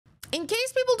in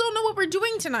case people don't know what we're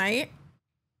doing tonight,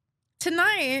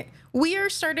 we are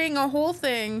starting a whole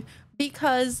thing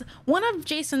because one of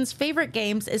Jason's favorite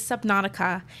games is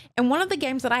Subnautica. And one of the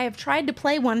games that I have tried to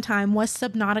play one time was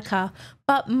Subnautica,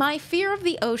 but my fear of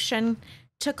the ocean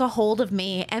took a hold of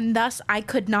me, and thus I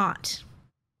could not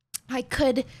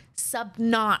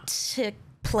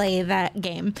play that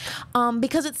game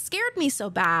because it scared me so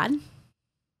bad.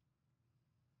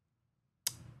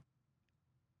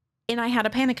 And I had a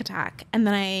panic attack, and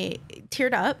then I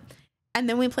teared up, and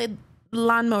then we played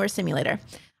Lawnmower Simulator.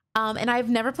 And I've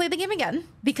never played the game again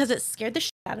because it scared the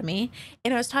shit out of me.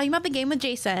 And I was talking about the game with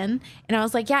Jason, and I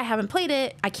was like, yeah, I haven't played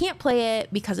it. I can't play it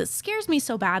because it scares me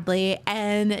so badly.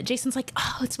 And Jason's like,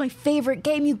 oh, it's my favorite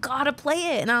game. You gotta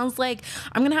play it. And I was like,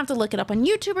 I'm gonna have to look it up on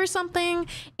YouTube or something,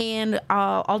 and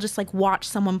I'll just like watch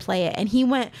someone play it. And he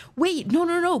went, wait,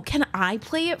 no. Can I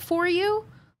play it for you?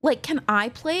 Like, can I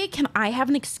play it? Can I have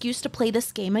an excuse to play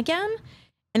this game again?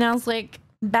 And I was like,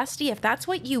 bestie, if that's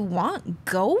what you want,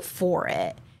 go for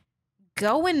it.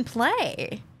 Go and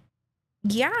play.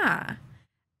 Yeah.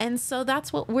 And so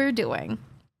that's what we're doing.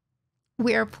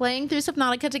 We are playing through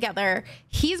Subnautica together.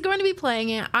 He's going to be playing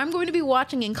it. I'm going to be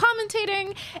watching and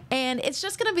commentating. And it's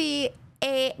just going to be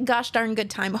a gosh darn good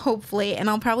time, hopefully. And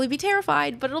I'll probably be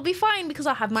terrified, but it'll be fine because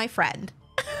I'll have my friend.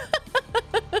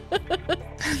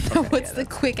 Now, what's the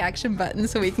quick action button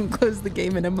so we can close the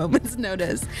game in a moment's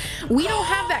notice? We don't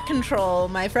have that control,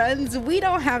 my friends. We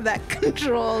don't have that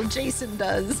control. Jason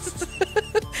does.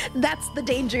 That's the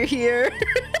danger here.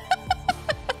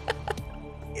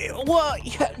 Well,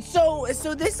 yeah, so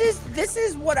this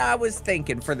is what I was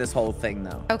thinking for this whole thing,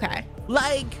 though. Okay.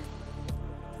 Like,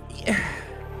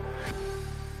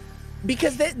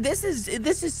 because this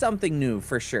is something new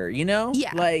for sure, you know?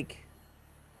 Yeah.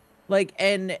 Like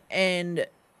and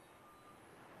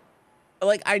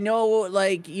like I know,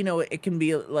 like, you know, it can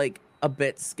be like a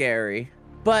bit scary,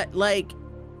 but like,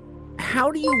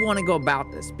 how do you want to go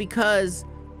about this? Because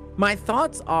my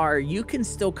thoughts are you can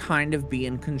still kind of be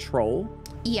in control.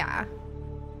 Yeah.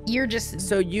 You're just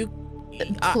so you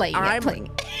playing.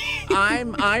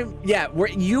 Yeah,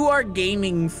 you are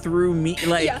gaming through me.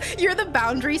 Like, yeah, you're the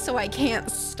boundary, so I can't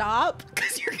stop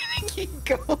because you're gonna keep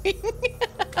going.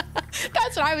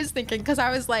 That's what I was thinking, because I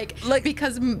was like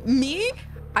because me,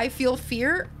 I feel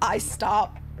fear, I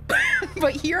stop.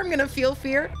 But here I'm gonna feel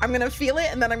fear, I'm gonna feel it,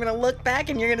 and then I'm gonna look back,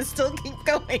 and you're gonna still keep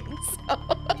going. So.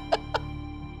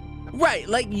 Right,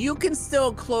 like you can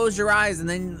still close your eyes, and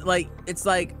then like it's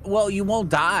like, well, you won't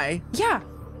die. Yeah.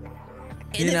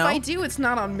 And if I do, it's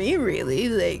not on me, really.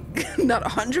 Like, not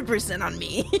 100% on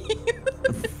me.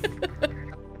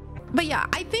 But yeah,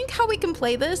 I think how we can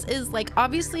play this is like,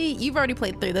 obviously you've already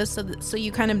played through this, so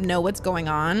you kind of know what's going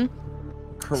on.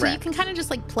 Correct. So you can kind of just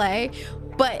like play,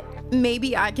 but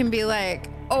maybe I can be like,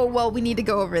 oh, well, we need to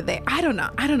go over there. I don't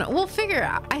know. We'll figure it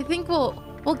out. I think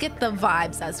we'll get the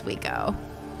vibes as we go.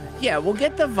 Yeah, we'll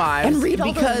get the vibes. And read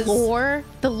all the lore.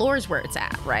 The lore's where it's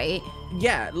at, right?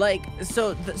 Yeah, like,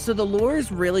 so the lore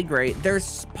is really great.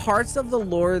 There's parts of the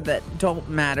lore that don't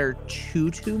matter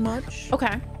too much.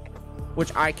 Okay.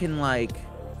 Which I can, like,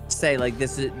 say, like,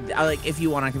 this is, like, if you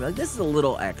want, I can be like, this is a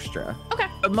little extra. Okay.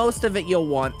 But most of it you'll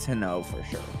want to know for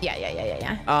sure.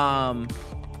 Yeah.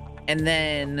 And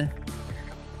then,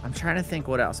 I'm trying to think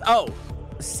what else. Oh,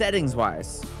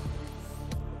 settings-wise.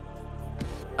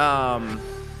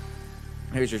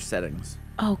 Here's your settings.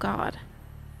 Oh, God.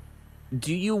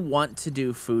 Do you want to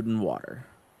do food and water?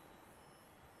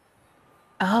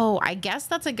 Oh, I guess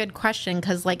that's a good question,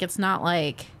 because like it's not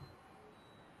like,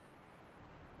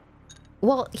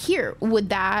 well, here, would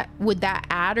that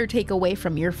add or take away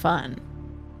from your fun?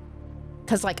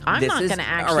 Because like I'm not gonna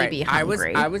actually be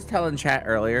hungry. I was telling chat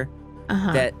earlier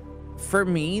that for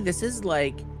me, this is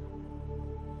like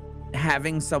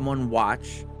having someone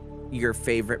watch your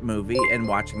favorite movie and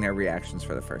watching their reactions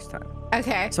for the first time.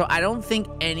 Okay. So I don't think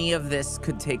any of this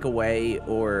could take away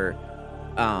or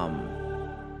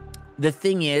the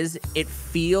thing is, it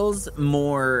feels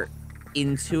more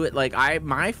into it. Like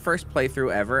my first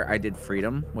playthrough ever, I did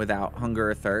Freedom without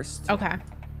hunger or thirst. Okay.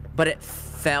 But it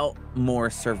felt more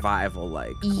survival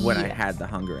like when I had the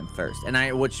hunger and thirst.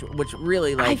 And which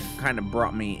really like kind of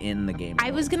brought me in the game.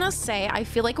 I was gonna say, I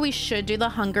feel like we should do the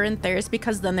hunger and thirst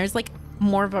because then there's like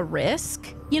more of a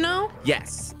risk, you know?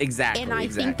 Yes, exactly. And I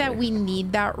think that we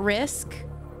need that risk.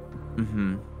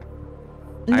 Mm-hmm.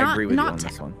 I agree with you on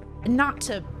this one. Not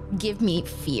to give me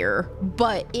fear,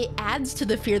 but it adds to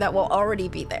the fear that will already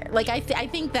be there. Like I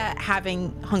think that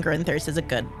having hunger and thirst is a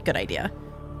good idea.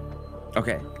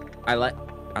 Okay, I like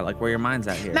where your mind's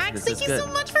at here. Max, thank you so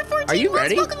much for 14 Are you months.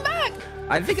 ready? Welcome back.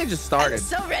 I think I just started. I'm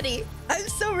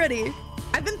so ready.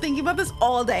 I'm I've been thinking about this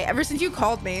all day. Ever since you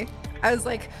called me, I was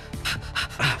like...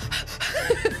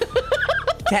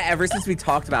 Kat, ever since we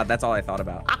talked about it, that's all I thought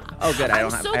about. Oh, good. I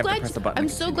have to press the button. I'm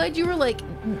so glad you were like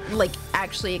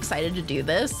actually excited to do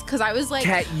this, because I was like,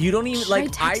 Kat, you don't even like.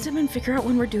 Should I text him and figure out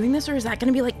when we're doing this, or is that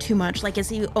going to be like too much? Like, is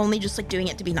he only just like doing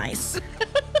it to be nice?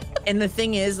 And the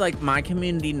thing is, like, my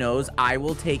community knows I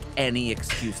will take any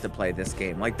excuse to play this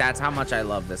game. Like, that's how much I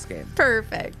love this game.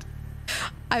 Perfect.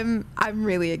 I'm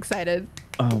really excited.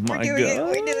 Oh my God.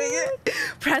 We're doing it.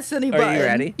 Press any button. Are you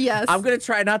ready? Yes. I'm gonna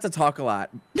try not to talk a lot.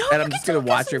 No, and I'm just gonna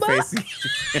watch your face.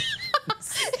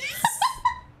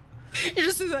 You're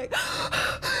just like.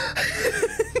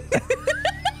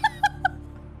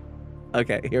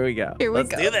 Okay, here we go. Here we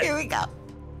Let's go. do this. Here we go.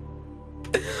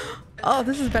 Oh,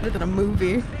 this is better than a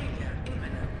movie.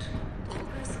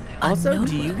 Also,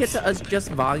 do you get to adjust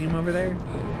volume over there?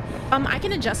 I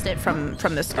can adjust it from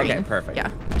the screen. Okay, perfect.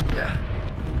 Yeah.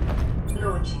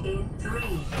 Launch in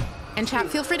 3. And chat,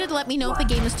 feel free to let me know if the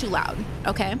game is too loud,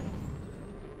 okay?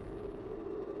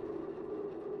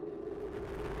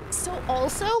 So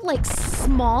also, like,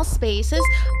 small spaces.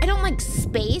 I don't like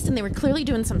space, and they were clearly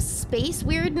doing some space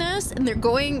weirdness, and they're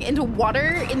going into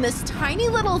water in this tiny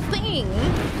little thing.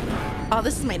 Oh,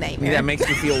 this is my nightmare. That makes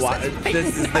you feel what?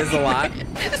 This is a lot.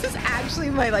 This is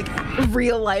actually my, like,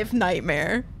 real life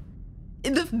nightmare.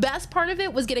 The best part of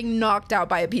it was getting knocked out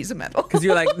by a piece of metal. Because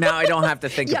you're like, now I don't have to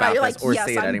think about you're this like, or yes,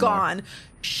 see it I'm anymore. gone.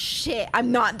 Shit,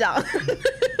 I'm not done.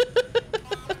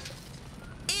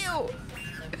 Ew.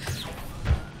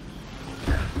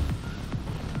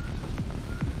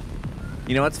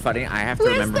 You know what's funny? I have to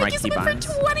remember my keybinds.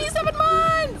 For 27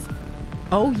 months.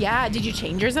 Oh yeah, did you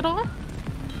change yours at all?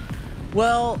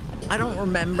 Well, I don't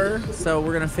remember, so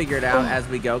we're gonna figure it out as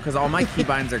we go, because all my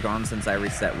keybinds are gone since I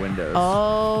reset Windows.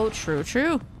 Oh,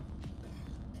 true.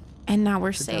 And now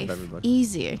we're safe. everybody.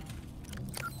 Easy.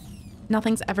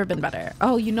 Nothing's ever been better.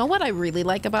 Oh, you know what I really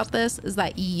like about this is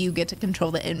that you get to control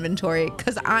the inventory,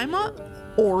 because I'm a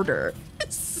hoarder.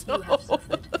 So...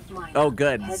 Oh,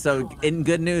 good. So, in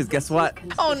good news, guess what?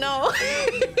 Oh no.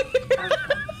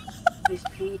 This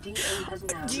PDA has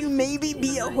now Do you maybe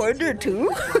be a hoarder too?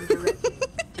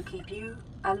 To keep you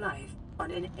alive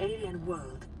on an alien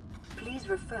world, please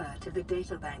refer to the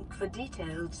databank for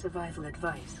detailed survival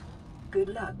advice. Good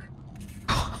luck.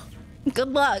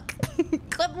 Good luck.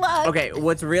 Good luck. Okay,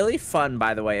 what's really fun,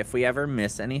 by the way, if we ever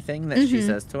miss anything that she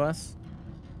says to us,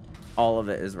 all of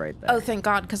it is right there. Oh, thank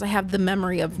God, because I have the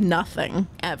memory of nothing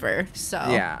ever. So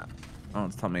Yeah. Oh,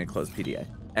 it's telling me to close PDA.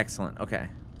 Excellent. Okay.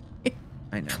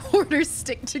 I know. hoarders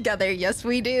stick together. Yes,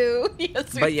 we do.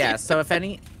 Yes, we But yeah, do. so if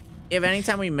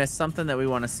anytime we miss something that we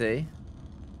want to see,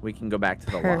 we can go back to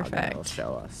the log and it'll Perfect.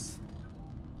 show us.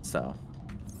 So,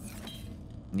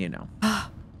 you know.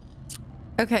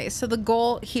 Okay, so the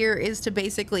goal here is to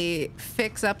basically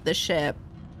fix up the ship,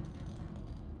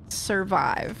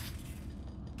 survive,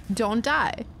 don't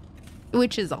die,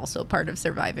 which is also part of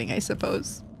surviving, I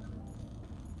suppose.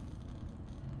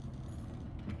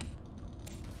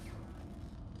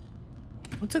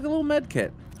 We took a little med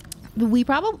kit. We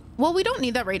probably, well, we don't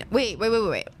need that right now. Wait.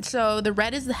 So the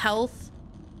red is the health.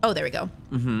 Oh, there we go.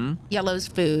 Mm-hmm. Yellow's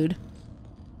food.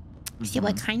 See,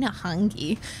 we're kind of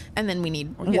hungry. And then we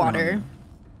need getting water. hungry.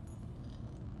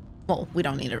 Well, we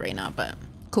don't need it right now, but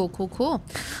cool.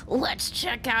 Let's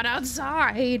check out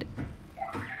outside.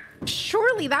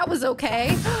 Surely that was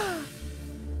okay.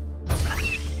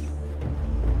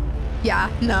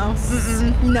 Yeah, no.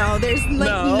 No, there's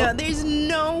like there's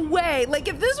no way. Like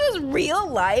if this was real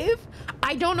life,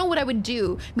 I don't know what I would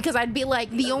do, because I'd be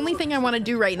like, the only thing I want to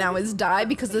do right now is die,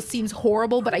 because this seems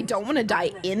horrible, but I don't want to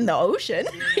die in the ocean.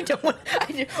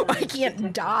 I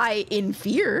can't die in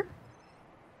fear.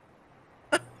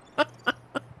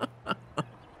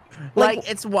 Like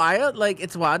it's wild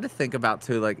to think about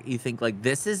too. Like you think like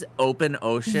this is open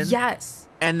ocean. Yes.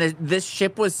 And this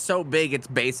ship was so big, it's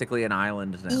basically an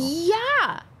island now.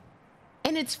 Yeah.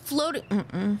 And it's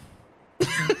floating.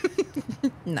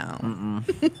 No.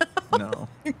 No.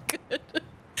 Good.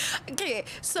 Okay,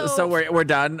 so we're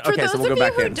done. For Okay, those so we'll of go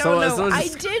back you who in. don't know, let's I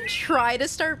just- did try to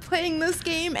start playing this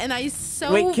game, and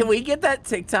Wait, can we get that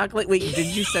TikTok? Like, wait, did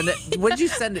you send it? Would you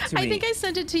send it to me? I think I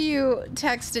sent it to you,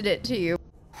 texted it to you.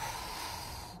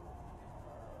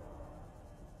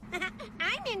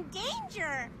 I'm in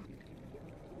danger.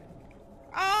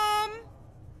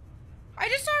 I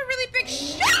just saw a really big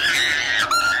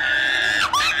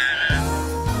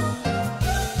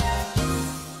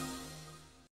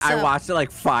I watched it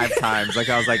like 5 times. Like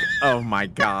I was like, oh my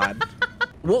God.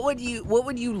 What would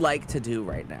you like to do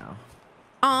right now?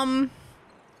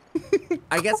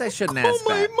 I guess I shouldn't ask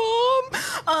that.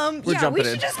 Mom. We're Yeah, jumping we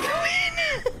should in. just go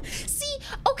in. See,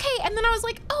 okay, and then I was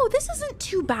like, oh, this isn't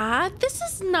too bad. This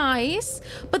is nice.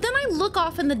 But then I look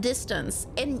off in the distance,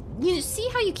 and you see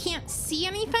how you can't see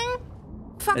anything?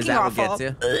 Fucking Is that awful. what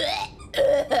gets you?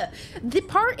 The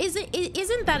part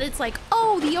isn't that it's like,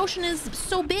 oh, the ocean is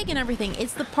so big and everything.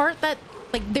 It's the part that,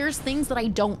 like, there's things that I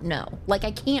don't know. Like,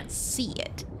 I can't see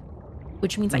it,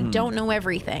 which means I don't know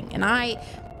everything. And I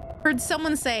heard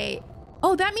someone say,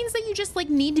 oh, that means that you just, like,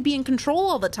 need to be in control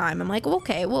all the time. I'm like,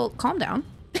 okay, well, calm down.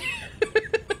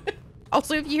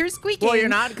 Also, if you hear squeaking, Well, you're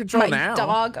not in control now. My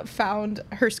dog found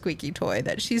her squeaky toy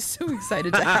that she's so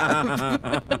excited to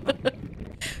have.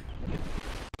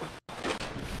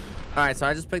 All right, so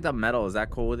I just picked up metal. Is that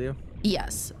cool with you?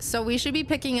 Yes. So we should be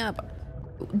picking up.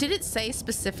 Did it say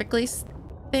specifically things?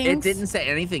 It didn't say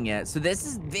anything yet. So this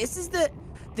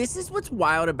is what's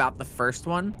wild about the first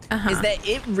one is that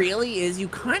it really is. You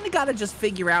kind of got to just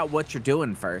figure out what you're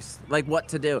doing first, like what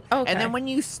to do, Okay. and then when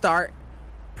you start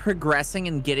progressing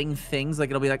and getting things, like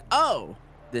it'll be like, oh,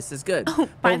 this is good. Oh,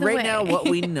 by but the right way. now, what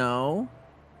we know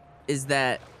is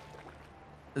that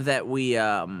we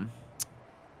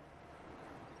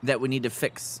need to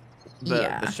fix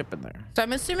the ship in there. So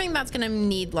I'm assuming that's gonna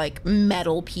need like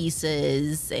metal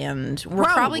pieces, and we're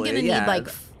probably gonna need like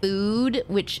food,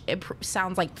 which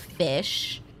sounds like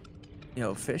fish.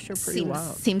 Yo, fish are pretty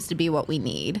wild. Seems to be what we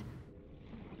need.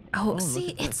 Oh,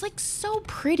 see, at it's like so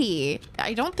pretty.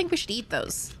 I don't think we should eat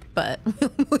those, but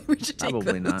we should take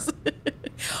Probably those. not.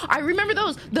 I remember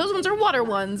those. Those ones are water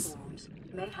ones.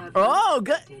 Oh,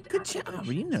 good job.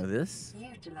 You know this.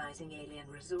 Utilizing alien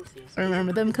resources. I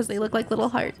remember them because they look like little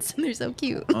hearts and they're so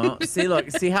cute. Oh,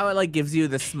 see how it like gives you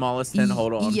the smallest hint.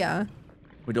 Hold on. Yeah.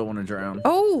 We don't want to drown.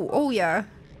 Oh yeah.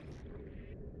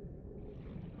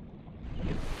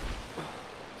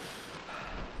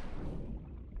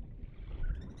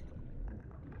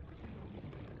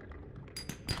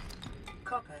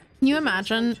 Can you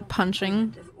imagine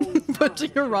punching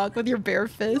a rock with your bare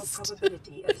fist?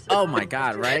 Oh my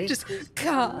god, right? Just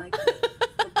God.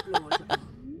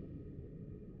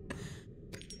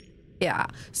 Yeah.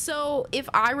 So if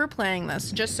I were playing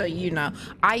this, just so you know,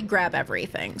 I grab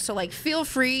everything. So like, feel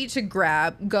free to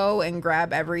go and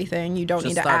grab everything. You don't Just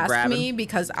need to start ask grabbing? me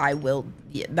because I will.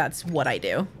 Yeah, that's what I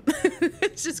do.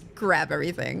 Just grab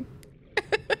everything.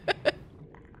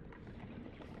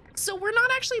 So we're not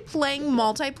actually playing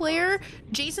multiplayer.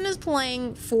 Jason is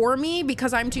playing for me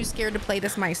because I'm too scared to play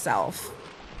this myself.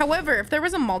 However, if there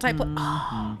was a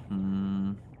multiplayer,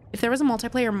 if there was a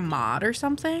multiplayer mod or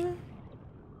something,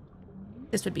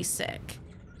 this would be sick.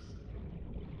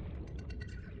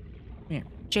 Yeah.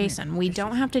 Jason, we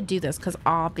don't have to do this because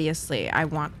obviously I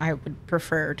would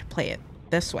prefer to play it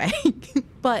this way.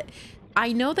 But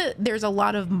I know that there's a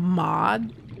lot of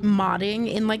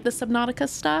modding in like the Subnautica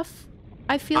stuff.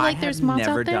 I feel like there's mods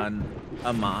out there. I've never done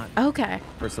a mod Okay.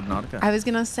 for Subnautica. I was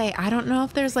gonna say, I don't know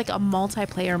if there's like a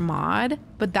multiplayer mod,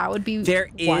 but that would be There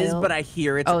is, wild. but I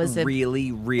hear it's is it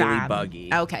really bad?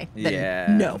 buggy. Okay. Then Yeah.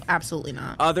 No, absolutely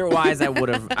not. Otherwise, I would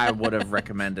have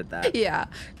recommended that. Yeah,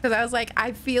 because I was like,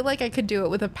 I feel like I could do it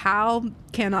with a pal,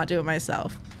 cannot do it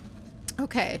myself.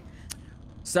 Okay.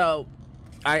 So,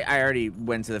 I already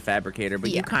went to the fabricator,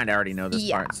 but Yeah. you kind of already know this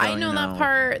part. So, I know that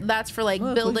part. That's for like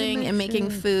Look, we can building make and making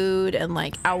shit. food and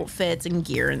like outfits and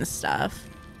gear and stuff.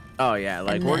 Oh yeah,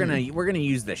 like And we're then- gonna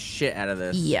use the shit out of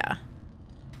this. Yeah.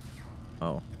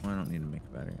 Oh, I don't need to make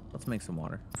a battery. Let's make some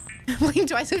water. Blink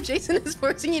twice if Jason is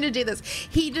forcing you to do this.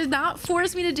 He did not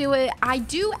force me to do it. I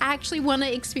do actually want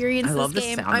to experience I this love the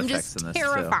game. sound I'm effects just in this, too.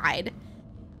 terrified.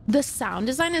 The sound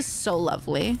design is so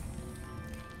lovely.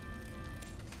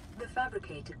 The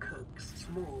fabricator cooks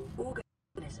small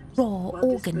organisms Raw while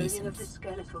disposing of organisms. the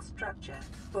skeletal structure,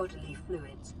 bodily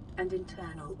fluids, and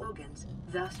internal organs,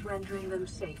 thus rendering them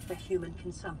safe for human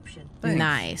consumption. Thanks.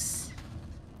 Nice.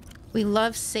 We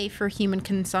love safe for human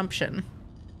consumption.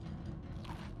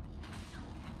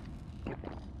 I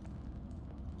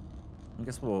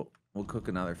guess we'll cook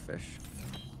another fish.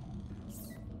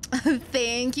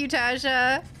 Thank you,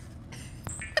 Tasha.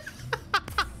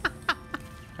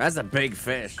 That's a big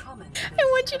fish. I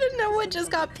want you to know what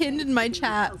just got pinned in my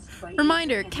chat.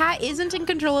 Reminder, Kat isn't in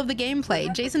control of the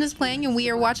gameplay. Jason is playing and we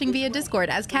are watching via Discord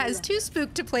as Kat is too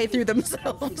spooked to play through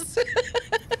themselves.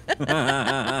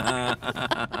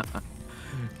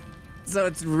 So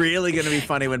it's really gonna be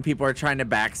funny when people are trying to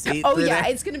backseat. Oh through yeah,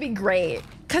 there. it's gonna be great.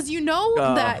 Cause you know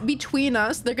that between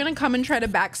us, they're gonna come and try to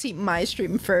backseat my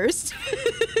stream first.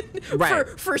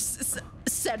 Right. For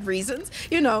said reasons,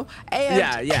 you know.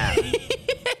 And Yeah. and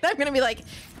I'm gonna be like,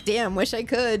 damn, wish I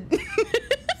could.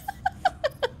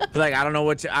 Like, I don't know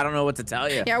what to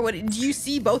tell you. Yeah, what do you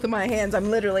see? Both of my hands. I'm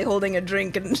literally holding a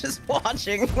drink and just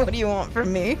watching. What do you want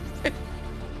from me?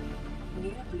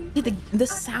 The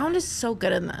sound is so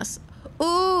good in this.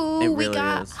 Ooh, It we really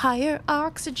got is. higher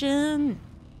oxygen.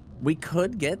 We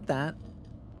could get that.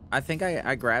 I think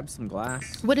I grabbed some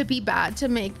glass. Would it be bad to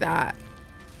make that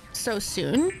so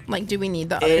soon? Like, do we need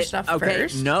the other stuff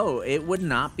first? No, it would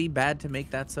not be bad to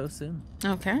make that so soon.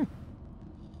 Okay.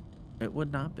 It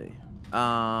would not be.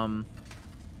 Was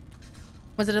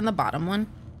it in the bottom one?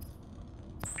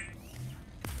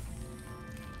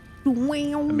 I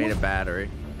made a battery.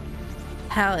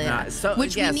 Hell yeah. So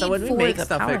Which we need so when we for make the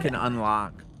stuff, power it can bank.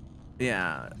 unlock.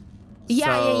 Yeah.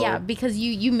 Yeah. Because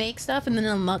you make stuff and then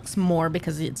it unlocks more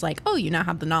because it's like, oh, you now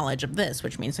have the knowledge of this,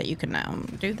 which means that you can now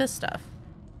do this stuff.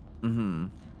 Mm-hmm.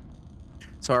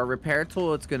 So our repair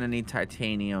tool, it's gonna need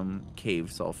titanium,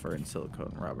 cave sulfur, and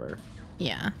silicone rubber.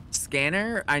 Yeah.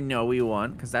 Scanner, I know we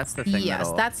want because that's the thing.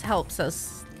 Yes, that helps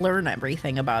us learn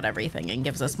everything about everything and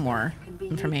gives us more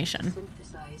information.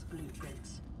 Synthesized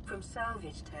blueprints from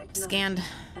salvage technology Scanned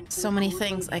and so many overhauled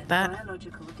things like that.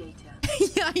 biological data.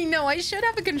 Yeah, I know. I should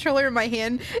have a controller in my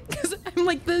hand because I'm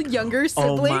like the younger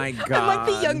sibling. Oh my I'm like God.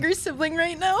 the younger sibling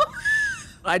right now.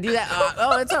 I do that.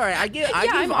 Oh, it's all right. I give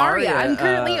I'm Arya. I'm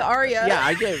currently Arya. Yeah,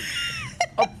 I give.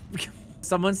 Oh,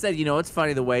 someone said, you know what's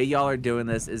funny? The way y'all are doing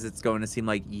this is it's going to seem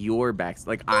like you're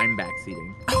like I'm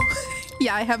backseating.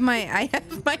 Yeah, I have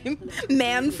my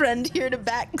man friend here to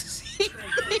backseat.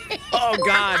 Oh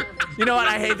God! You know what?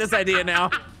 I hate this idea now.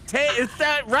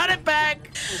 Run it back.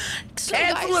 So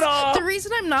Cancel guys, it all. the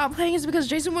reason I'm not playing is because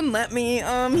Jason wouldn't let me.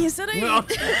 He said No.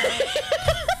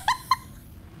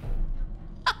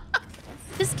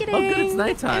 Just kidding. Oh, good, it's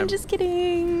nighttime. I'm just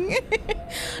kidding.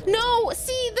 No,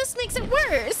 see, this makes it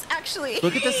worse, actually.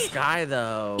 Look at the sky,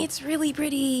 though. It's really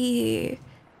pretty.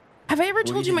 Have I ever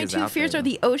do told you you my think is two out fears there? are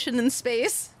the ocean and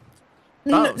space?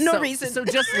 Oh, No so, reason. So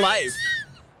just life.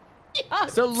 Yeah,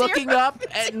 So looking zero. up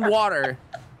and water.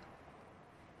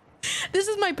 This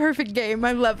is my perfect game.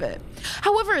 I love it.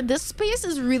 However, this space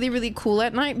is really, really cool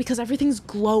at night because everything's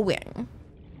glowing.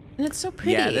 And it's so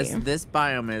pretty. Yeah, this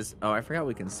biome is. Oh, I forgot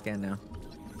we can scan now.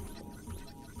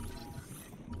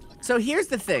 So here's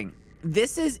the thing.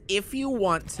 This is if you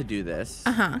want to do this.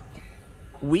 Uh-huh.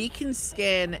 We can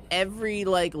scan every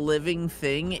like living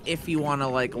thing if you want to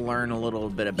like learn a little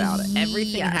bit about it.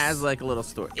 Everything Yes. has like a little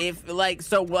story. If like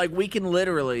so like we can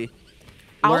literally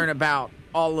I'll- learn about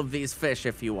all of these fish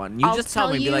if you want. You I'll just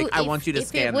tell me, be like, I if- want you to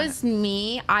scan If it was that.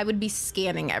 me, I would be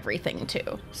scanning everything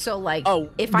too. So like, Oh,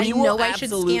 if I we will know I should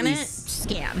scan absolutely it,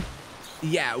 scan.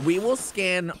 Yeah, we will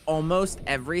scan almost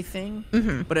everything.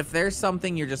 But if there's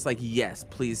something you're just like, yes,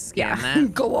 please scan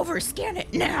that. Go over, scan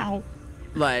it now.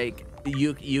 Like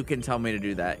you can tell me to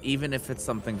do that, even if it's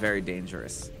something very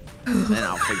dangerous, and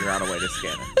I'll figure out a way to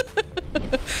scan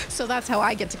it. So that's how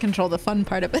I get to control the fun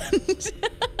part of it.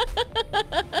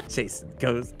 Jason,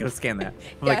 go scan that.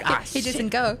 I'm Yeah, like, hey, Jason,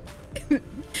 go.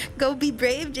 Go be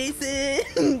brave,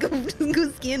 Jason. go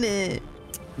scan it.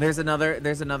 There's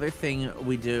another thing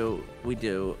we do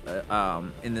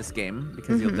in this game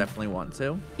because you'll definitely want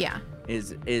to. Yeah.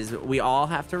 Is we all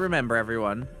have to remember,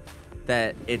 everyone,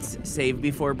 that it's save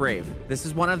before brave. This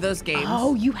is one of those games.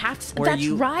 Oh, you have to. where That's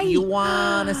you, right. You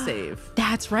want to save.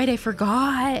 That's right. I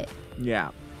forgot. Yeah.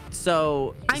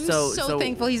 So I'm so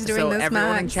thankful he's doing so this,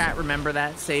 everyone in Max. chat, remember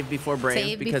that save before brave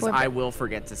Save because before I brave. will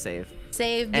forget to save.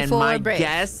 Save And before my brave.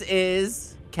 guess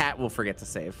is Kat will forget to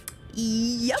save.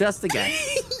 Yep. Just a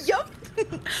guess. Yep.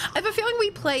 I have a feeling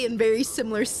we play in very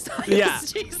similar styles. Yeah.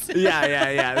 Jason.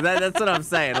 Yeah. That's what I'm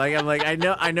saying. Like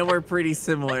I know we're pretty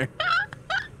similar.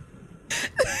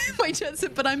 My chat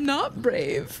said, but I'm not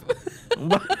brave.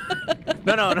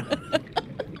 No.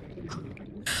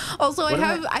 Also, What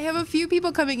I have a few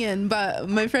people coming in, but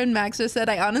my friend Max just said,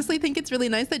 I honestly think it's really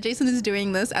nice that Jason is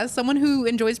doing this. As someone who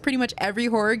enjoys pretty much every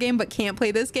horror game but can't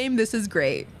play this game, this is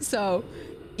great. So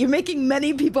you're making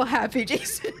many people happy,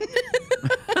 Jason.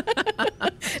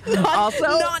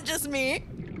 not just me.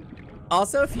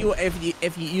 Also,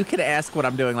 if you could ask what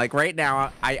I'm doing, like right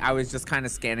now, I was just kind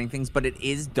of scanning things, but it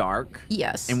is dark.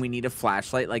 Yes. And we need a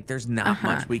flashlight. Like there's not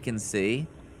much we can see.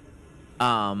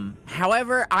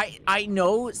 However, I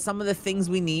know some of the things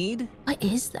we need. What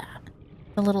is that?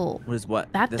 The little What is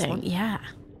what? that This thing? one? Yeah.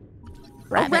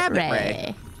 Rabbit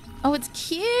ray. Oh, it's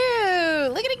cute.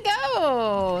 Look at it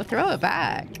go. Throw it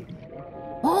back.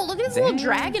 Oh, look at his little Damn.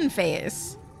 dragon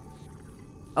face.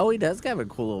 Oh, he does have a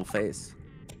cool little face.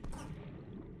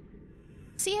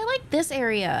 See, I like this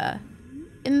area.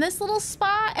 In this little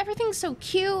spot, everything's so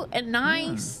cute and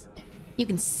nice. You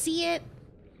can see it.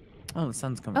 Oh, the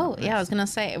sun's coming. Oh, up. yeah, I Nice. was gonna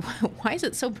say, why is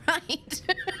it so bright?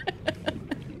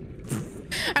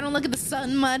 I don't look at the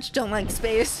sun much. Don't like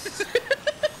space.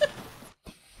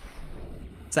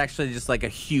 It's actually just like a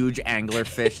huge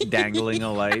anglerfish dangling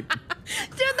a light. Dude,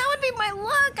 that would be my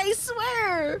luck, I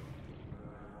swear.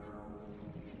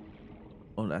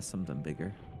 Oh, that's something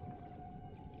bigger.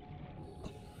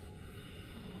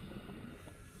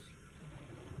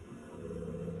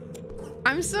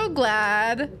 I'm so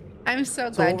glad. I'm so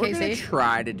glad, So what we're Casey. gonna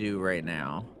try to do right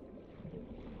now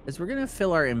is we're gonna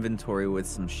fill our inventory with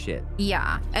some shit.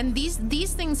 Yeah, and these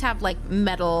things have like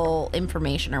metal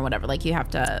information or whatever. Like you have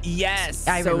to. Yes,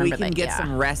 I so we remember can that, get yeah.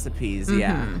 some recipes.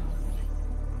 Yeah.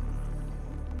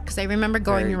 Because I remember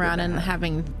going Very good around to and have.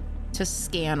 having to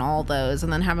scan all those,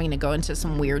 and then having to go into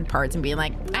some weird parts and being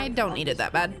like, I don't need it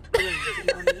that bad.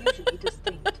 Unusually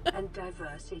distinct and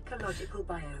diverse ecological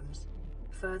biomes.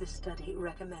 Further study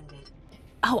recommended.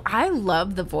 Oh, I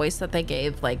love the voice that they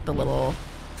gave, like the little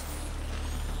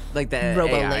Like the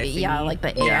robo AI lady. Yeah, thingy. like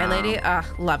the AI lady.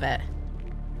 Love it.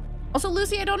 Also,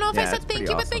 Lucy, I don't know if I Yeah, said it's thank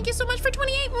pretty you, but thank awesome. you so much for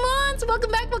 28 months.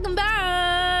 Welcome back, welcome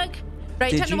back.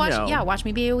 Right Did time to you watch. know- Yeah, watch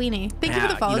me be a weenie. Thank you for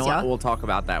the follows, you know what? y'all. We'll talk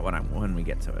about that when we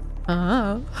get to it.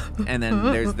 Oh. And then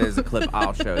there's a clip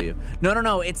I'll show you.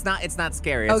 No, it's not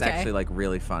scary. It's Okay. actually like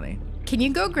really funny. Can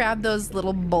you go grab those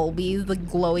little bulbies, the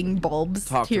glowing bulbs?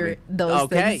 Talk to me. Those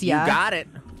Okay, things, yeah. you got it.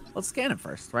 Let's scan it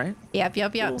first, right? Yep.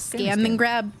 Little Scan scan. then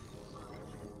grab.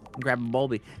 Grab a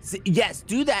bulby. Yes,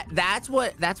 do that. That's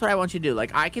what I want you to do.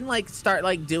 Like I can like start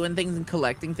like doing things and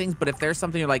collecting things, but if there's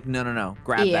something you're like, no,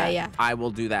 grab Yeah, that. yeah. I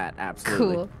will do that.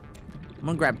 Absolutely. Cool. I'm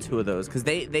gonna grab 2 of those because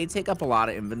they take up a lot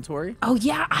of inventory. Oh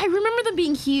yeah, I remember them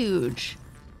being huge.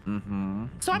 Mm-hmm.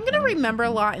 So I'm gonna remember a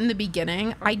lot in the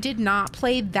beginning. I did not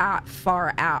play that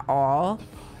far at all,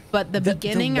 but the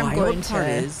beginning I'm going to.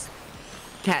 Is,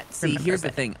 Kat, see, remember here's a the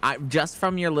bit. thing. I just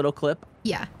from your little clip,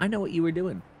 Yeah. I know what you were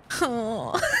doing.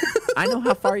 Oh, I know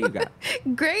how far you got.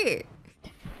 great.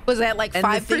 Was that like And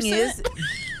 5%? the thing is,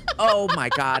 oh my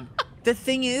God. The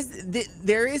thing is,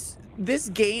 there is this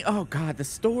game. Oh God, the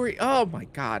story. Oh my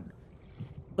God.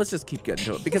 Let's just keep getting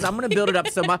to it because I'm gonna build it up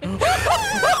so much.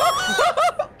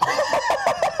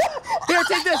 Here,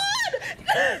 take this.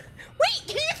 Wait,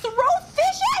 can you throw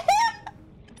fish at him?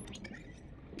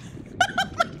 Oh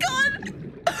my god!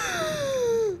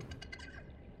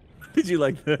 Did you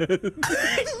like that?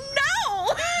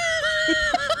 No!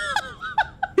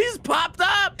 He's popped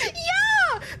up.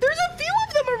 Yeah! There's a few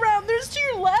of them around. There's to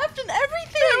your left and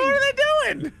everything. What are they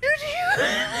doing?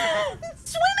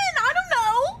 Swimming, I don't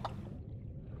know.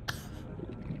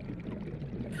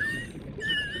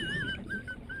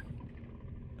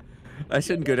 I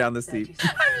shouldn't go down this deep.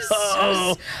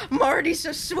 I'm already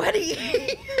so sweaty.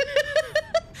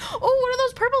 Oh, what are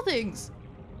those purple things?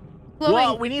 Glowing.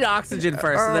 Well, we need oxygen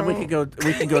first, and then we can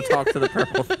go talk to the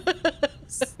purple.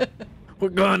 We're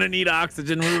gonna need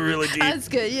oxygen. We're really deep. That's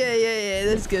good. Yeah,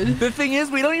 that's good. The thing is,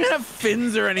 we don't even have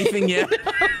fins or anything yet.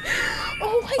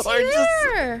 Oh, I Or just- see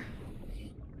there.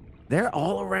 They're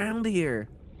all around here.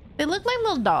 They look like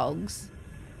little dogs.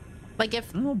 Like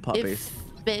if Little puppies.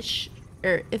 fish,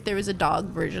 or if there was a dog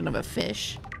version of a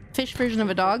fish version of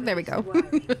a dog. There we go.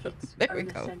 There we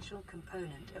go. Essential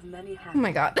component of many Oh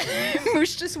my god.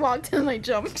 Moosh just walked in and I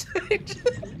jumped.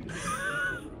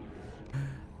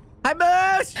 Hi,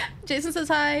 Bush. Jason says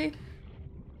hi.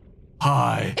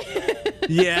 Hi.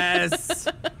 Yes.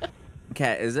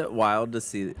 Kat, is it wild to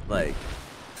see like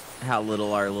how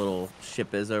little our little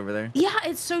ship is over there? Yeah,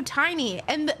 it's so tiny.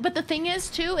 And but the thing is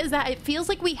too is that it feels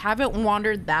like we haven't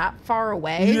wandered that far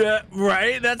away. Yeah,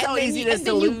 right. That's how easy it is and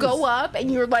to then lose. you go up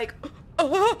and you're like,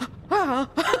 where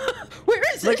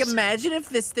is Like, it? imagine if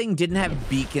this thing didn't have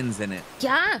beacons in it.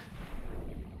 Yeah.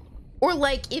 Or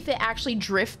like if it actually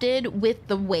drifted with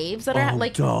the waves that are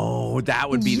like. no, that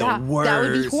would be Yeah, the worst. That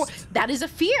would be that is a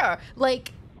fear.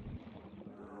 Like,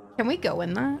 can we go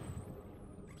in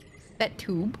that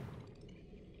tube?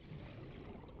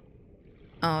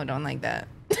 Oh, don't like that.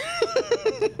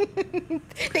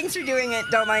 Thanks for doing it.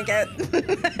 Don't like it.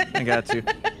 I got you.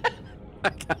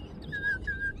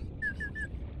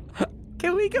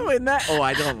 Can we go in that? Oh,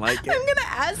 I don't like it. I'm gonna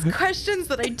ask questions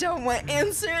that I don't want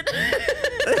answered.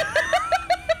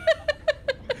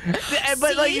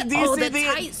 But like, do you see the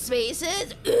tight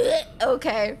spaces?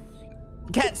 Okay.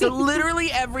 Kat, so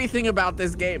literally everything about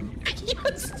this game.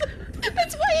 Yes.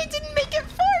 That's why I didn't make it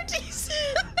far, Jason.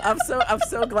 I'm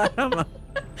so glad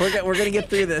we're gonna get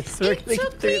through this. We're It gonna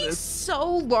took get through me this.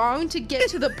 so long to get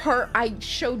to the part I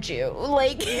showed you.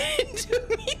 Like, it took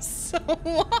me so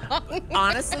long.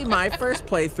 Honestly, my first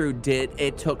playthrough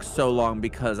it took so long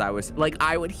because I was like,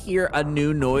 I would hear a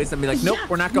new noise and be like, nope, Yeah,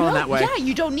 we're not going no, that way. Yeah,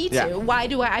 you don't need Yeah. to. Why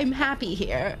do I'm happy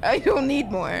here. I don't need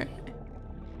more.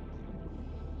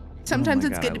 Sometimes my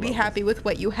it's God, good I to be love happy with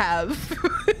what you have.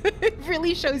 It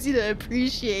really shows you to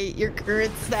appreciate your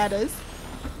current status.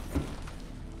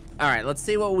 All right, let's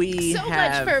see what we So much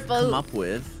have for come both. up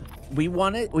with. We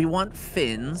want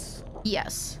fins.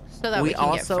 Yes, so that we can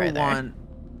also get further.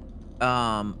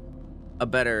 want a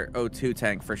better O2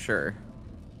 tank for sure.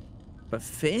 But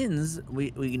fins,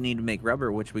 we need to make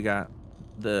rubber, which we got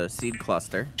the seed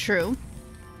cluster. True.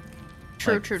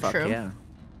 True, Like, true, fuck true. Yeah.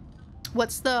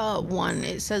 What's the one?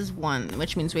 It says 1,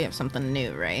 which means we have something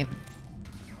new, right?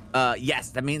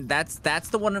 Yes. I mean, that's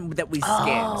the one that we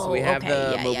scanned. So we have okay.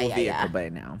 the Yeah, mobile yeah, vehicle bay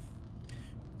now.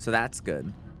 So that's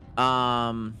good.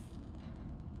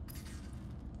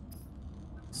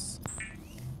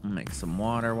 We'll make some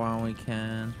water while we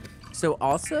can. So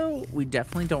also, we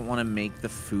definitely don't want to make the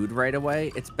food right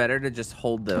away. It's better to just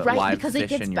hold the live because fish it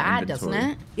gets in your bad, inventory. doesn't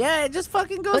it? Yeah, it just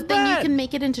fucking goes But then bad. you can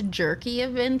make it into jerky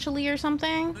eventually or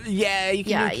something. Yeah, you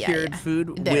can do cured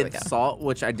food There we with go. salt,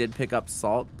 which I did pick up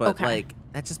salt, but Okay. like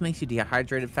that just makes you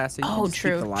dehydrated faster. You Oh, can just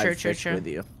true, keep the live true, fish true. with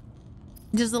you.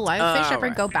 Does the live fish ever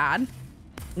Alright. go bad?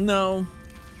 No.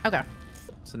 Okay.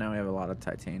 So now we have a lot of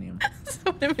titanium.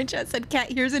 Someone in my chat said,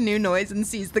 "Cat hears a new noise and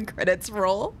sees the credits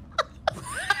roll."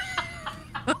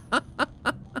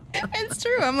 It's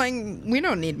true. I'm like, we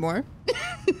don't need more.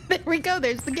 There we go.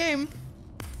 There's the game.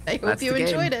 I hope That's you the game.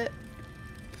 enjoyed it.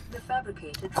 The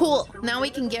fabricated Cool. fins from Now we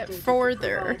can get available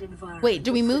data further. provide Wait,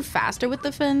 do we move environmental faster with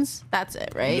the fins? That's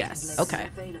it, right? Yes. Okay.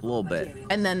 A little bit.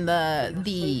 And then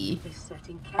the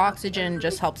oxygen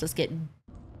just helps us get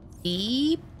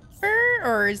deeper,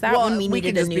 or is that Well, when we we needed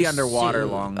can a just new be underwater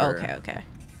suit? longer. Okay, okay.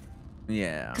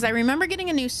 Yeah. Because I remember getting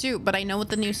a new suit, but I know what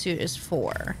the new suit is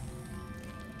for.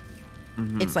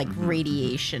 It's like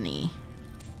radiation-y.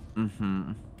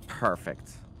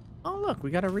 Perfect. Oh, look,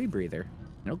 we got a rebreather.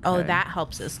 Okay. Oh, that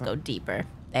helps us go deeper.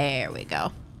 There we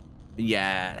go.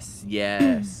 Yes,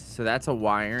 yes. So that's a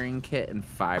wiring kit and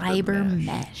fiber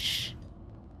mesh.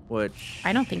 Which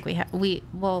I don't think we have.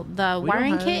 Well, the We don't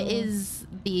wiring kit have- is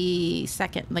the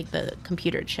second, like the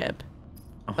computer chip.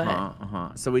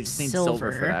 So we just need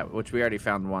silver for silver. that, which we already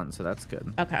found one, so that's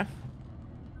good. Okay.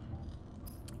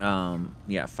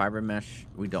 Yeah, fiber mesh.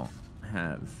 We don't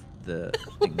have the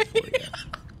things for yet.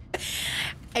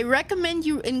 I recommend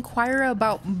you inquire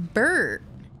about Bert.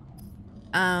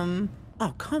 Oh,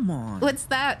 come on. What's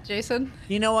that, Jason?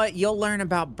 You know what? You'll learn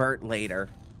about Bert later.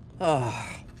 Oh.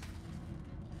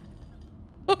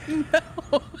 Oh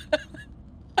no.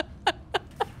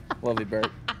 Love you, Bert.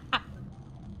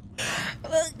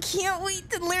 Well, can't wait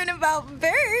to learn about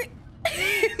Bert.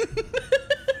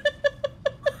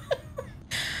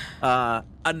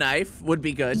 A knife would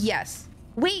be good. Yes.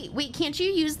 Wait, can't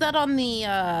you use that on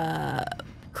the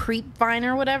creep vine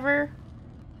or whatever?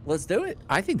 Let's do it.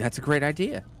 I think that's a great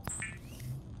idea.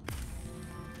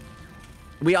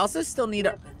 We also still need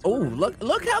a. Oh,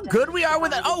 look how good we are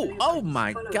with it. Oh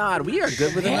my God, we are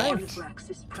good with a knife.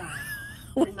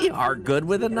 We are good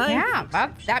with a knife. Yeah,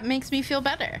 that makes me feel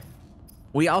better.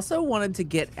 We also wanted to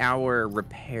get our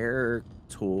repair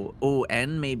tool. Oh,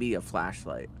 and maybe a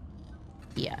flashlight.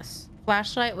 Yes.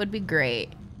 Flashlight would be great.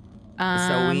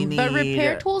 So we need. But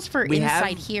repair tools for we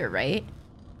inside have- here, right?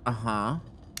 Uh-huh.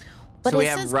 But So we it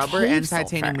have says rubber cave and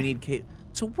titanium. sulfur. We need cave.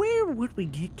 So where would we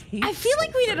get cave? I feel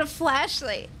like we sulfur? need a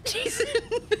flashlight. Jason.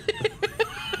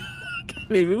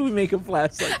 Maybe we make a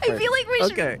flashlight. I feel like we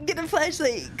should Okay. get a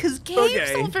flashlight because cave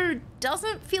Okay. sulfur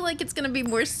doesn't feel like it's gonna be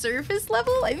more surface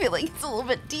level. I feel like it's a little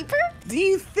bit deeper. Do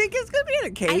you think it's gonna be in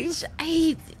a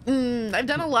cave? I've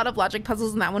done a lot of logic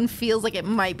puzzles, and that one feels like it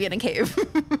might be in a cave.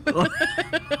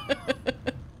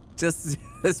 just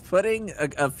putting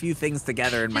a few things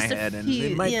together in my Just a head, and few-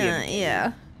 it might be. yeah, In a cave.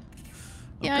 yeah.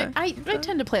 Yeah, Okay. I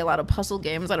tend to play a lot of puzzle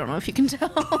games. I don't know if you can tell.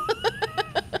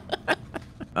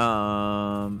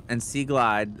 And Sea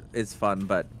Glide is fun,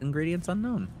 but ingredients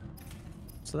unknown.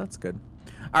 So that's good.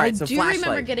 All right, I so do flashlight.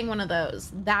 remember getting one of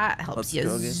those. That helps Let's you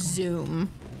go get- zoom.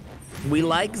 We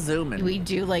like zooming. We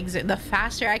do like zoom. The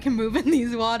faster I can move in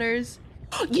these waters.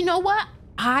 You know what?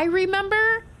 I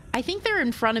remember. I think they're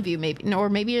in front of you, maybe, or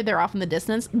maybe they're off in the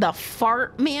distance. The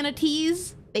fart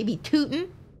manatees. They be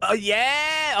tootin'. Oh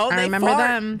yeah! Oh, I they remember fart.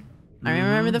 them. I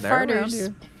remember the They're around farters.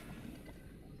 here.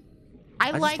 I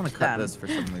I just liked want to them. cut this for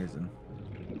some reason.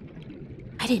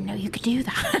 I didn't know you could do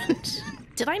that.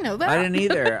 Did I know that? I didn't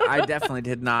either. I definitely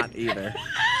did not either.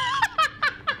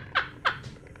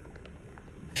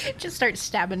 Just start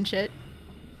stabbing shit.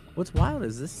 What's wild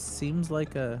is this seems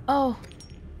like a Oh,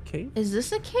 cave. is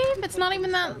this a cave? It's not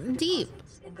even that deep.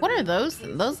 What are those?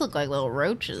 Those look like little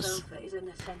roaches. Sulfur is an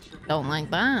essential Don't like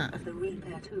that. of the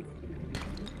repair tool.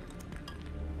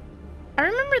 I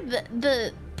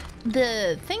remember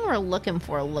The thing we're looking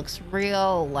for looks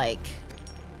real like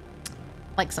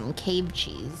some cave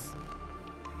cheese.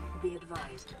 Be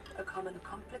advised, a common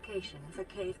complication for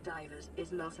cave divers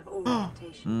is loss of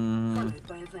orientation, followed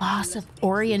by eventual Loss of escape.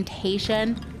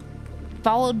 orientation,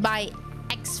 followed by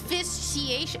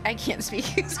asphyxiation. I can't speak.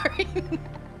 Sorry.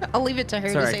 I'll leave it to her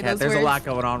to Sorry, say Kat, those there's words. a lot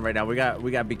going on right now. We got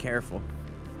to be careful.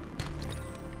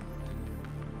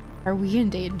 Are we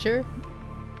in danger?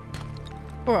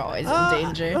 We're always in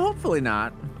danger. Hopefully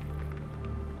not.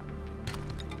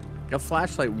 A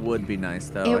flashlight would be nice,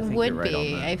 though. I It think would you're right on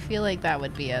be. that. I feel like that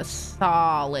would be a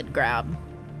solid grab.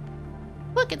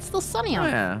 Look, it's still sunny out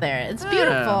Yeah. there. It's Yeah.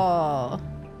 beautiful.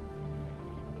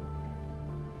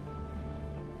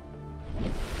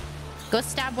 Go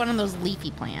stab one of those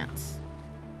leafy plants.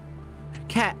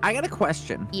 Kat, I got a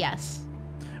question. Yes.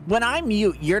 When I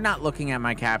mute, you're not looking at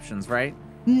my captions, right?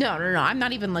 No. I'm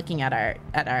not even looking at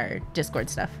our Discord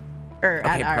stuff. Or Okay,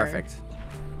 at our... perfect.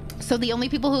 So the only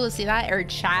people who will see that are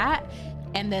chat,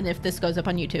 and then if this goes up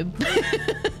on YouTube,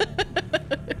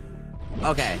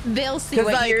 Okay. they'll see 'Cause,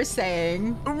 what like- you're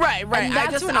saying. Right. And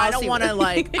that's when I I'll don't see want to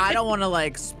what- I don't want to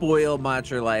like spoil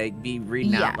much or like be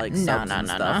reading Yeah, out like no, subs no, and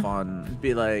no, stuff no. on,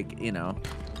 be like,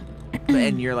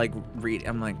 and you're like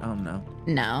I'm like, oh no.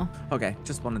 No, Okay,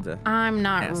 just wanted to. I'm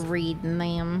not Ask. reading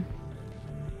them.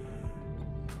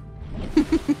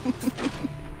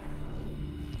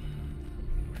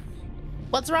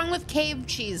 What's wrong with cave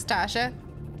cheese, Tasha?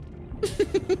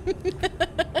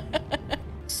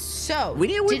 So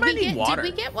We might need water.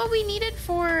 Did we get what we needed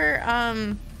for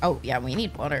oh yeah, we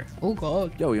need water. Oh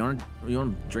god. Yo, you want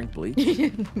to drink bleach?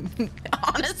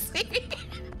 Honestly.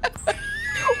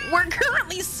 We're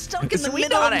currently stuck in Should the we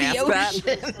middle not of the ask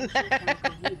that? ocean.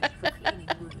 Chemical used for cleaning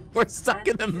wounds. We're stuck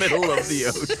in the middle of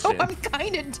the So ocean. I'm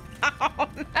kind of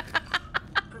down.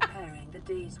 Preparing the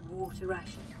day's water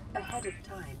ration ahead of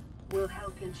time will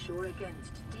help ensure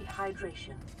against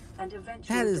dehydration and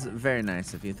eventual That is death. very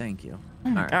nice of you. Thank you. Oh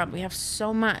my All right. god, we have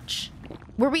so much.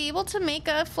 Were we able to make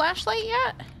a flashlight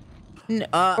yet? No.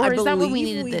 I Or is that what we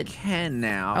believe needed we can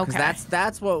now, because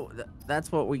Okay.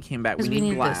 that's what we came back. 'Cause We we need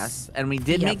needed glass, this. and we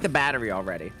did Yep. make the battery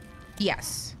already.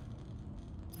 Yes.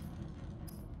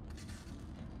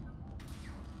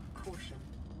 Caution.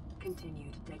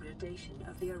 Continued degradation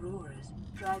of the Aurora's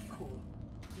drive core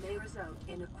may result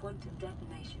in a quantum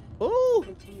detonation. Ooh!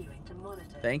 Continuing to monitor.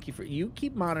 Thank you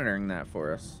keep monitoring that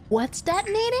for us. What's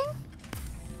detonating?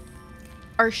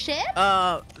 Our ship?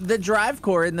 The drive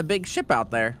core in the big ship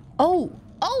out there. Oh,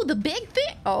 the big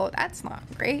thing. Oh, that's not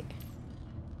great.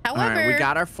 All However, right, we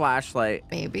got our flashlight.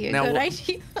 maybe a Now, good wh-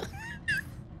 idea.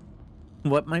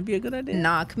 What might be a good idea?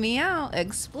 Knock me out,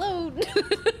 explode.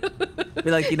 Be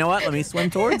like, you know what? Let me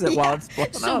swim towards it while it's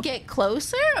blowing So up. get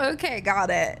closer. Okay, got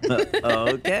it.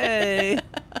 Okay.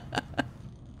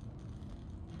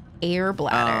 Air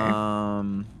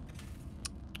bladder.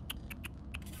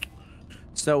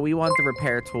 So we want the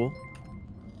repair tool,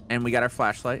 and we got our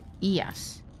flashlight.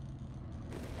 Yes.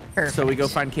 So we go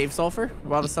Perfect. find cave sulfur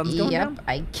while the sun's going Yep,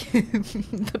 down.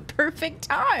 the perfect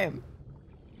time.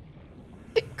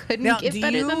 It couldn't Now, get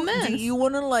better than this. do you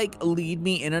want to like lead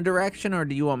me in a direction, or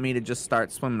do you want me to just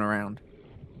start swimming around?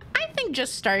 I think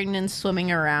just starting and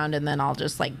swimming around, and then I'll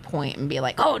just like point and be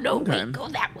like, "Oh no, Okay. wait, go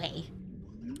that way."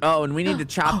 Oh, and we need to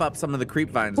chop up some of the creep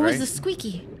vines, What right? was the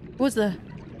squeaky? What was the?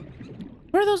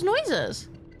 What are those noises?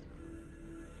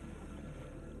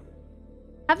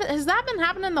 Has that been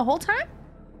happening the whole time?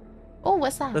 Oh,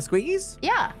 what's that? The squeakies?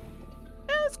 Yeah.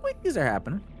 Yeah, the squeakies are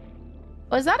happening.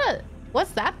 Was that a?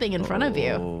 What's that thing in front of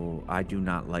you? Oh, I do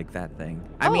not like that thing.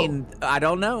 I Oh. mean, I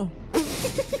don't know.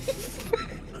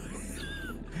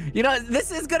 You know,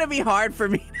 this is gonna be hard for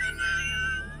me.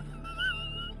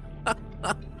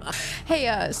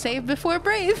 Hey, save before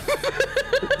brave.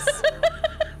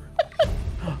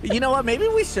 You know what? Maybe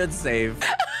we should save.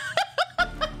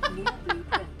 New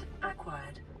blueprint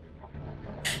acquired.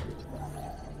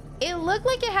 It looked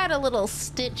like it had a little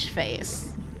Stitch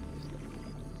face.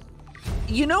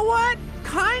 You know what?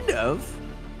 Kind of.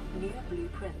 New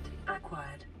blueprint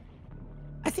acquired.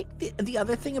 I think the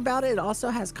other thing about it also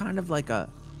has kind of like a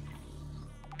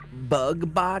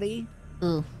bug body.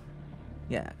 Ooh.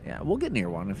 Yeah. We'll get near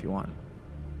one if you want.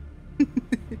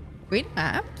 We don't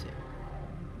have to.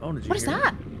 Oh, did you What is hear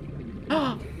that?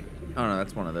 Oh no,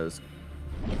 that's one of those.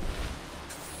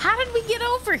 How did we get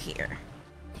over here?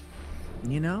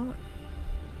 You know,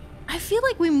 I feel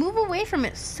like we move away from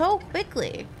it so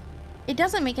quickly. It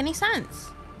doesn't make any sense.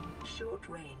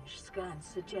 Short-range scans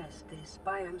suggest this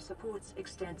biome supports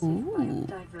extensive Ooh,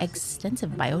 biodiversity.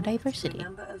 extensive and limits the biodiversity.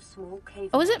 number of small cave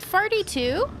Oh, is it farty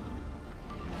too?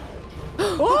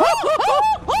 Oh!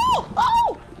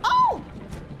 Oh!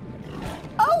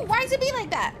 Why does it be like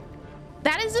that?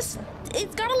 That is just,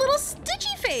 it's got a little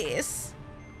stitchy face.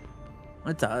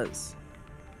 It does.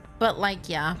 But like,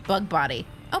 yeah, bug body.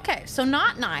 Okay, so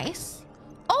not nice.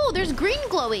 Oh, there's green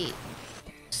glowy.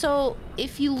 So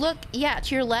if you look, yeah,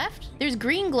 to your left, there's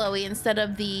green glowy instead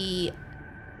of the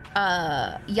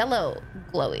yellow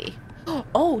glowy.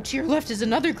 Oh, to your left is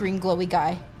another green glowy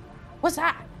guy. What's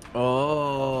that?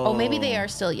 Oh. Oh, maybe they are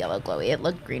still yellow glowy. It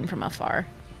looked green from afar.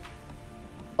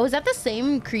 Oh, is that the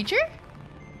same creature?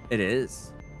 It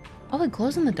is. Oh, it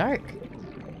glows in the dark.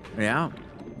 Yeah.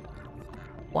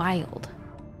 Wild.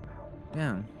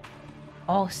 Yeah.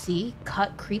 Oh, see?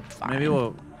 Cut creep fine. Maybe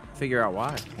we'll figure out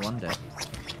why one day.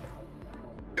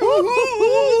 Cool.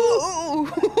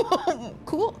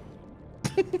 Cool.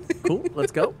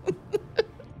 Let's go.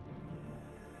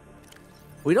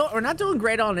 We're not doing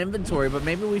great on inventory, but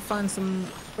maybe we find some.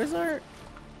 Where's our?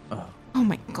 Oh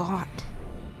my god.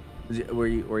 Were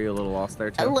you a little lost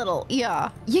there too? A little, yeah.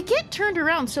 You get turned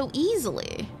around so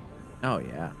easily. Oh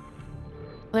yeah.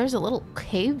 There's a little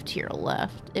cave to your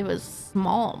left. It was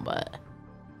small, but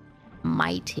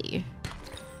mighty.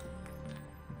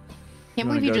 Can't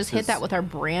believe you just hit that with our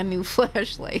brand new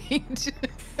flashlight.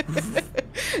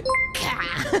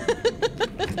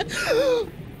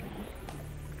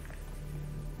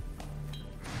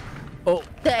 Oh,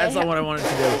 that's not what I wanted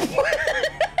to do.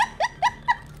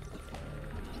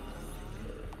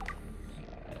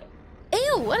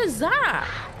 Ew, what is that?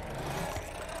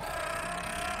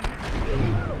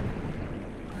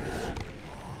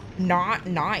 Not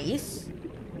nice.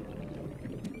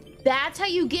 That's how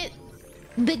you get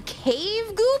the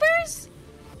cave goobers?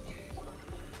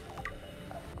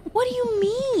 What do you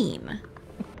mean?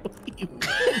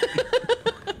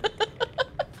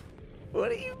 What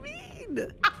do you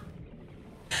mean?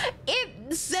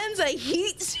 It sends a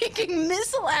heat-seeking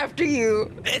missile after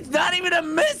you. It's not even a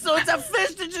missile. It's a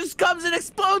fish that just comes and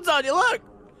explodes on you. Look.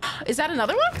 Is that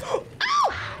another one?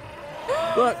 Ow!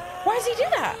 Look. Why does he do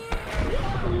that?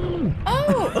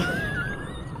 Oh.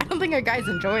 I don't think our guy's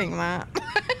enjoying that.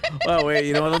 Oh, wait.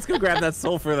 You know what? Let's go grab that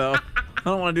sulfur, though. I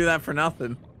don't want to do that for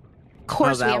nothing. Of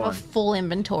course, we have one? a full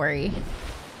inventory.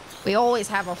 We always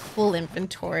have a full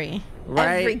inventory.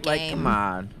 Right? Every game. Like, come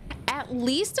on. At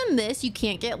least in this, you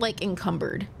can't get, like,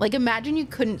 encumbered. Like, imagine you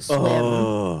couldn't swim.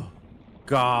 Oh,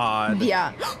 God.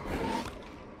 Yeah.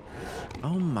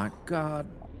 Oh, my God.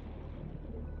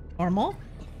 Normal?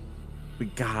 We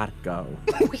gotta go.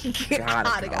 We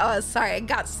gotta go. Oh, sorry, I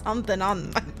got something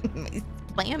on my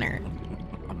planner.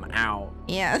 I'm out.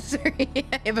 Yeah, sorry.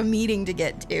 I have a meeting to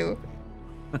get to.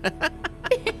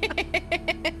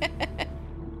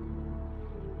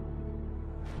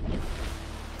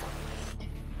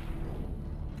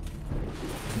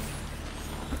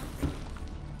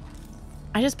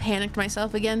 I just panicked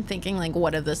myself again, thinking like,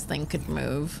 what if this thing could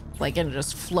move? Like, and it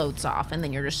just floats off, and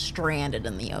then you're just stranded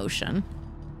in the ocean.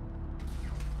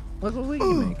 Look what we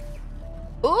can make.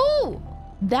 Ooh,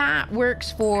 that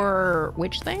works for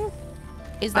which thing?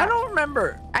 Is that? I don't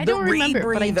remember. I don't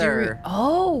remember, but I do. Rebreather.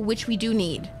 Oh, which we do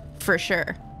need for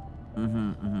sure.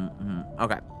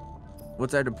 Okay.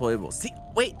 What's our deployable? See,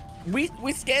 wait, we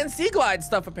scanned sea glide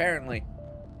stuff apparently.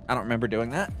 I don't remember doing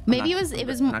that. Maybe it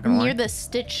was near the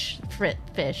Stitch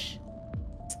fish.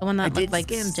 The one that looked like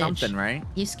scan Stitch. something, right?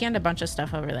 You scanned a bunch of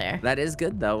stuff over there. That is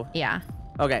good though. Yeah.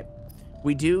 Okay.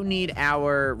 We do need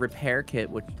our repair kit,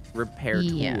 tool, which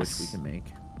we can make.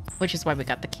 Which is why we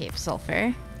got the cave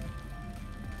sulfur.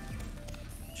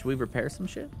 Should we repair some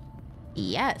shit?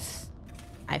 Yes.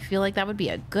 I feel like that would be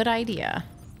a good idea.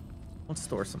 Let's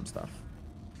store some stuff.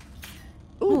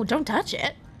 Ooh, don't touch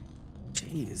it.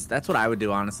 Jeez, that's what I would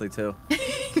do honestly too.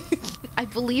 I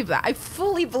believe that. I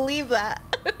fully believe that.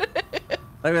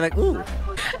 I'd be like, ooh.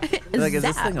 Like, is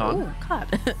this thing on? Oh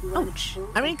God. Ouch.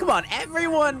 I mean, come on.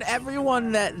 Everyone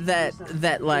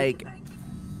that like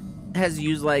has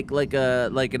used like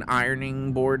an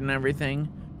ironing board and everything.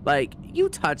 Like, you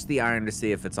touch the iron to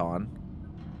see if it's on.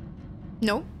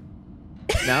 No.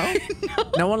 No?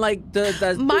 No one like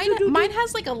does. Mine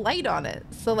has like a light on it,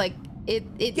 so like it.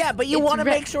 Yeah, but you want to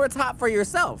make sure it's hot for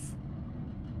yourself.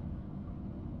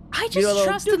 I just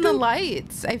trust in the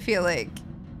lights. I feel like.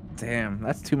 Damn,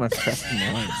 that's too much trust in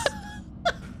the lights.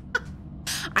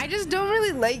 I just don't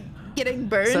really like getting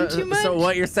burned too much. So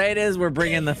what you're saying is we're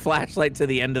bringing the flashlight to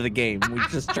the end of the game. We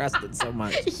just trust it so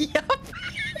much. Yep.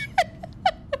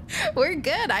 We're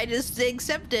good. I just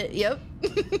accept it. Yep.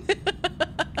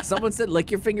 Someone said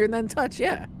lick your finger and then touch.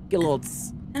 Yeah. Get a little.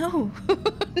 No. No,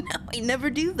 I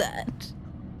never do that.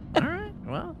 All right.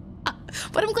 Well.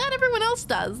 But I'm glad everyone else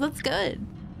does. That's good.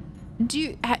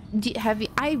 Have you?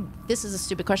 This is a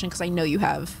stupid question because I know you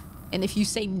have And if you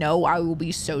say no, I will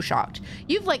be so shocked.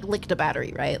 You've like licked a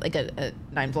battery, right? Like a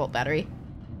 9-volt battery.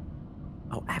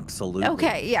 Oh, absolutely.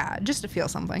 Okay, yeah, just to feel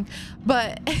something.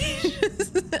 But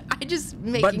I just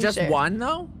making But just sure. one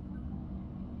though?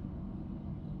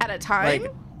 At a time?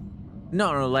 Like,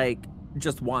 no, like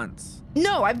just once.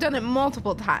 No, I've done it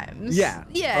multiple times. Yeah.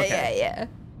 Yeah, Okay. yeah.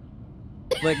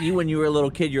 Like you, when you were a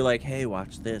little kid, you're like, hey,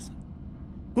 watch this.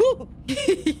 Woo!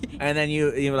 And then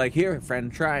you were like, here,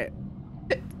 friend, try it.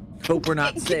 Hope we're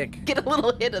not sick. Get a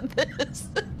little hit of this.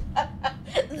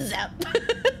 Zap.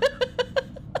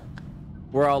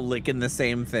 We're all licking the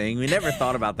same thing. We never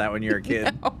thought about that when you were a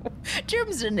kid. No.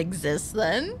 Germs didn't exist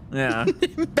then. Yeah.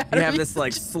 You have this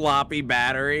like sloppy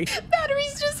battery.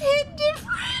 Batteries just hit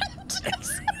different.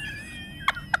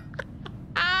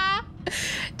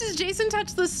 Does Jason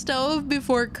touch the stove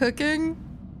before cooking?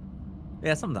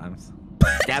 Yeah, sometimes.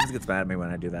 Gabs gets mad at me when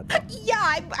I do that though. Yeah,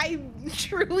 I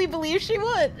truly believe she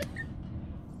would.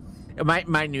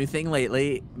 My new thing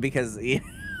lately, because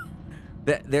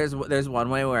there's one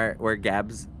way where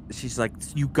Gabs, she's like,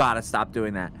 you gotta stop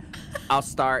doing that. I'll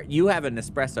start. You have an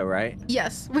espresso, right?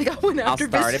 Yes, we got one after. I'll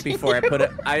start it visiting before you. I put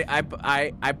it.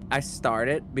 I start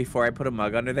it before I put a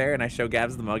mug under there, and I show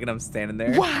Gabs the mug, and I'm standing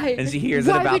there. Why? And she hears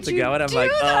Why it about would to you go, and I'm do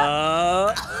like,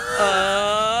 that?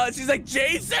 She's like,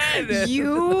 Jason.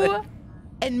 You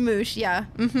and Moosh, yeah.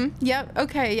 Mm-hmm. Yep.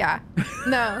 Okay. Yeah.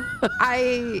 No,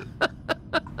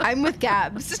 I'm with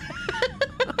Gabs.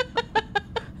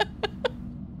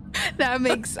 That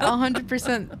makes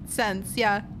 100% sense.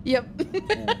 Yeah. Yep.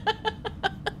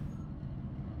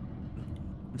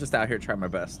 I'm just out here trying my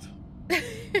best.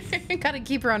 Gotta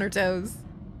keep her on her toes.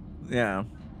 Yeah.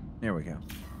 Here we go.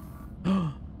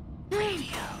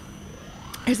 Radio.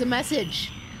 There's a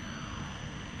message.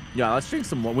 Yeah, let's drink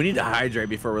some more. We need to hydrate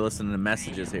before we're listening to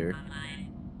messages here.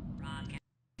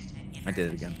 I did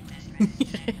it again.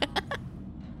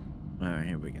 All right,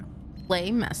 here we go.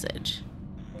 Play message.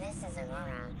 This is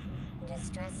Aurora.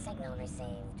 Distress signal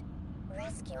received.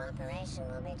 Rescue operation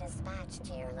will be dispatched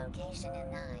to your location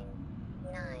in 9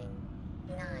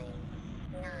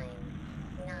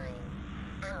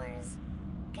 hours.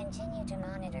 Continue to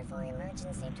monitor for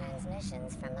emergency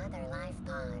transmissions from other life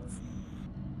pods.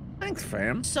 Thanks,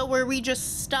 fam. So were we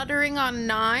just stuttering on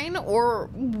 9, or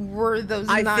were those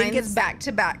I think 9s it's back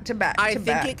to back to back I to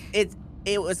think back?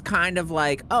 it was kind of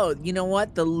like, oh, you know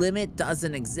what? The limit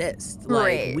doesn't exist. Like,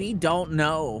 Right. we don't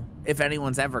know if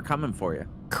anyone's ever coming for you.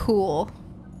 Cool.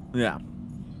 Yeah.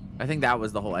 I think that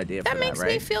was the whole idea That for makes that,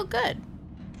 me right? feel good.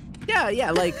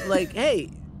 Yeah, like, hey,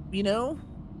 you know,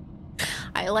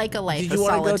 I like a life did of you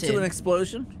want to go solitude. to an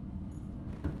explosion?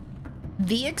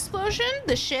 The explosion?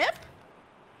 The ship?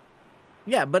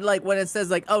 Yeah, but like when it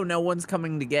says like, oh, no one's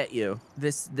coming to get you.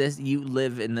 This you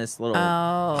live in this little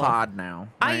pod now.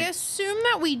 I right? assume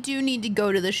that we do need to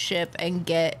go to the ship and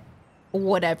get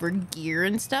whatever gear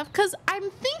and stuff, because I'm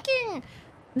thinking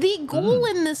the goal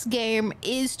in this game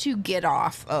is to get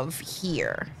off of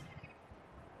here.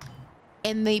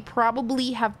 And they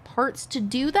probably have parts to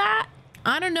do that.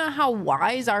 I don't know how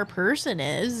wise our person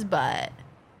is, but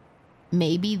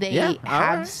maybe they Yeah, have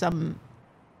alright. some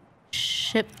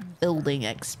shipbuilding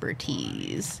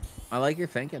expertise. I like your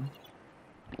thinking.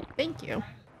 Thank you.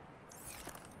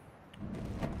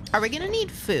 Are we gonna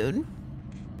need food?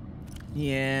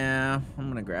 Yeah, I'm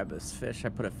gonna grab this fish. I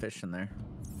put a fish in there.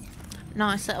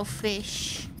 Nice little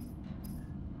fish.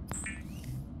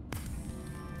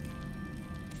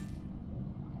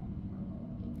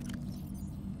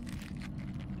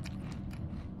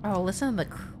 Oh, listen to the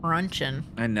crunching.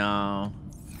 I know.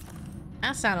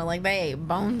 That sounded like they ate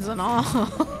bones and all.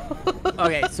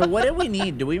 Okay, so what did we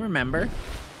need? Do we remember?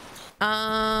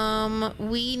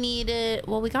 We needed,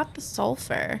 well, we got the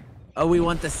sulfur. Oh, we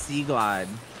want the sea glide.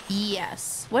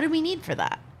 Yes. What did we need for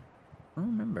that? I don't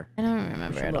remember. I don't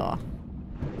remember at all.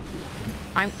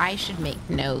 I should make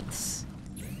notes.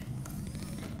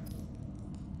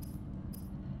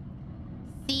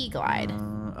 Sea glide.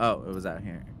 Oh, it was out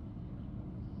here.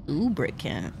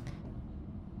 Lubricant.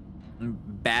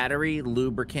 Battery,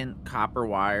 lubricant, copper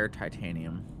wire,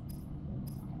 titanium.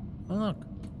 Oh, look.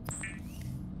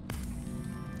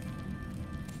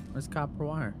 Where's copper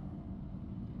wire?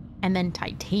 And then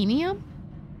titanium?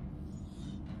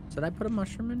 Did I put a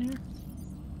mushroom in here?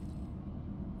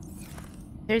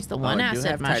 There's the Oh, one I do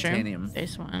acid have mushroom. titanium.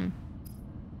 There's one.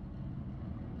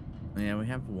 Yeah, we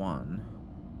have one.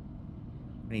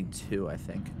 We need two, I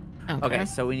think. Okay. Okay,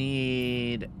 so we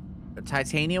need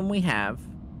titanium. We have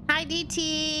Hi,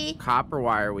 DT. copper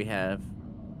wire. We have.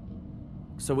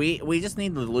 So we just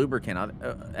need the lubricant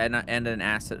and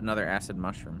another acid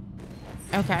mushroom.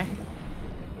 Okay.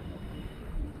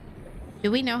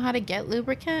 Do we know how to get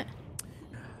lubricant?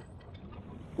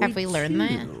 Have we learned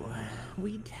that?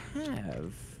 We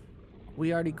have.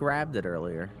 We already grabbed it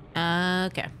earlier.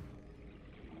 Okay.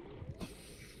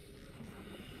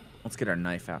 Let's get our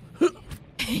knife out.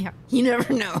 Yeah, you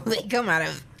never know. They come out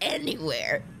of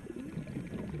anywhere.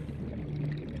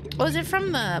 Was it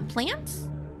from the plants?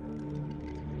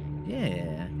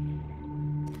 Yeah.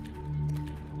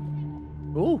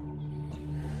 Ooh.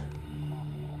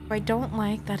 I don't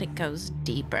like that it goes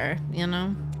deeper, you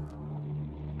know?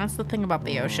 That's the thing about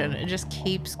the ocean. It just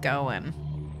keeps going.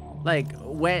 Like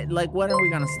when are we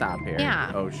gonna stop here?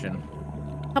 Yeah. Ocean.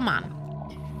 Come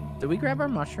on. Did we grab our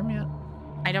mushroom yet?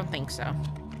 I don't think so.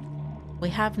 We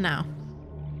have now.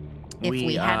 If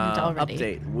we hadn't already.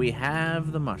 Update. We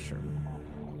have the mushroom.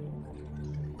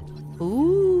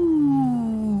 Ooh.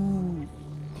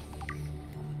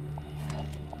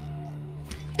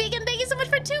 Vegan, thank you so much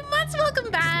for 2 months. Welcome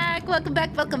back. Welcome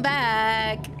back. Welcome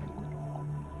back.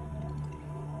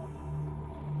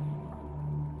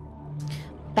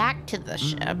 Back to the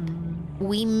ship.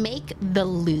 We make the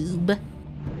lube.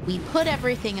 We put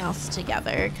everything else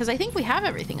together because I think we have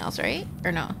everything else, right?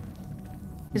 Or no?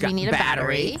 Because we need a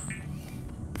battery.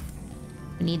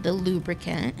 We need the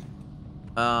lubricant.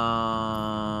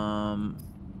 Oh,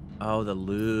 the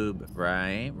lube.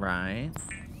 Right.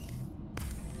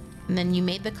 And then you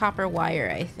made the copper wire,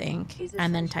 I think,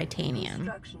 and then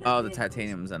titanium. Oh, the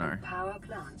titanium's in our. Power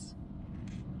plants.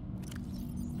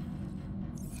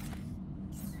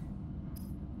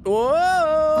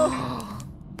 Whoa!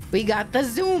 We got the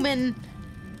zoom in.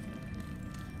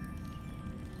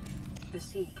 The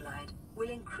Sea Glide will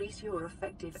increase your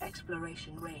effective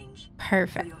exploration range. For your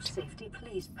Perfect. safety,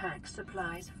 please pack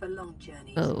supplies for long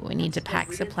journeys. Oh, we need to and stay pack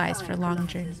within supplies 5 for long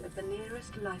kilometers journeys. of the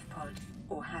nearest life pod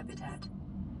or habitat.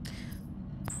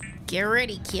 Get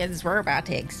ready, kids. We're about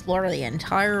to explore the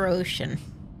entire ocean.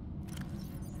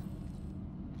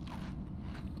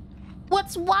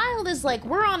 What's wild is like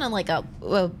we're on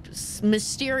a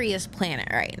mysterious planet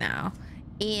right now,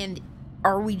 and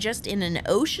are we just in an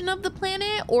ocean of the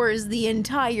planet, or is the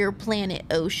entire planet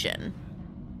ocean?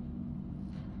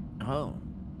 Oh,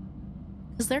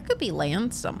 Because there could be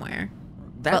land somewhere.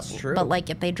 that's true. But like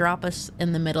if they drop us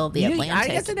in the middle of the Atlantic, I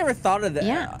guess I never thought of that.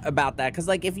 Yeah. About that, because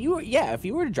like if you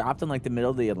were dropped in like the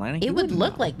middle of the Atlantic, it you would wouldn't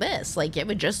look know. like this. Like it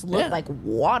would just look Yeah. like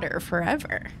water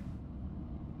forever.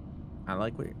 I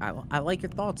like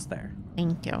your thoughts there.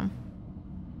 Thank you.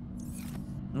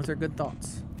 Those are good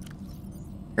thoughts.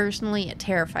 Personally, it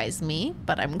terrifies me,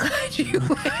 but I'm glad you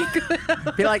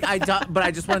like. Feel like but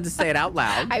I just wanted to say it out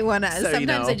loud. I wanna. So,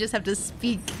 Sometimes I just have to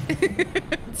speak.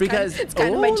 Because it's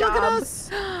kind of my look at job. us.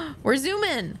 We're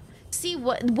zooming. See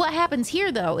what happens here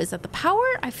though is that the power.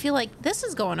 I feel like this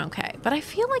is going okay, but I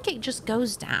feel like it just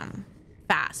goes down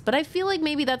fast. But I feel like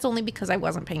maybe that's only because I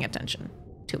wasn't paying attention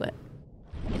to it.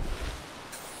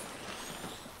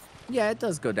 Yeah, it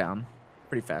does go down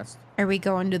pretty fast. Are we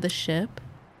going to the ship?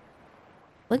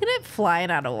 Look at it flying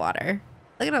out of water.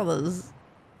 Look at all those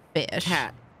fish.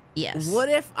 Cat, Yes. what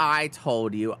if I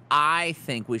told you I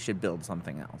think we should build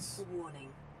something else? Warning.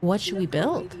 What should we Local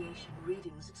build? Radiation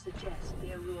readings suggest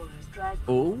the Aurora's drag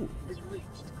Ooh. has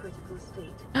reached critical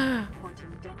state.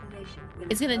 Quantum detonation will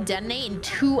It's gonna occur detonate in within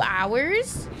 2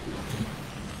 hours?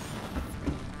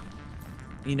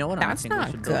 You know what That's I think we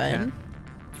not should build, Kat? good.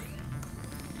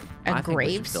 I A think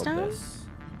we should build gravestone? this.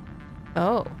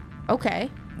 Oh, okay.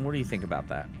 What do you think about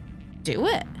that? Do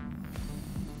it.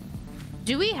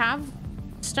 Do we have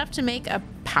stuff to make a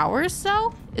power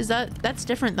cell? That's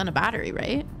different than a battery,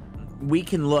 right? We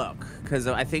can look, because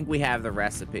I think we have the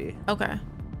recipe. Okay.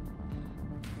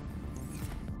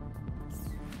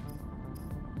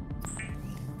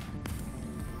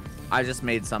 I just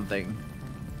made something.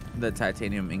 The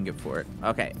titanium ingot for it.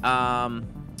 Okay.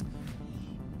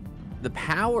 The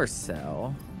power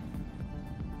cell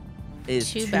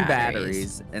is two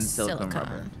batteries and silicone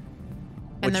rubber.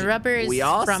 And the Which rubber is we from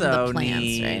also the plants,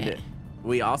 need, right?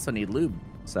 We also need lube,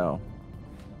 so.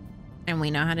 And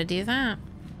we know how to do that.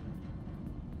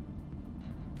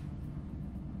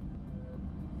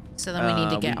 So then we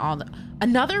need to get all the...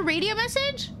 Another radio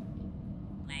message?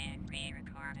 Plan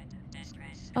pre-recorded.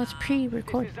 Distress Oh, it's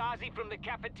pre-recorded. This is Ozzy from the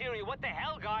cafeteria. What the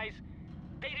hell, guys?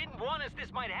 They didn't warn us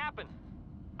this might happen.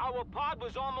 Our pod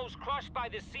was almost crushed by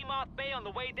this Seamoth Bay on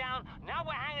the way down. Now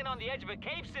we're hanging on the edge of a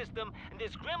cave system, and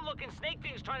this grim-looking snake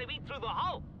thing's trying to eat through the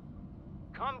hull.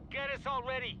 Come get us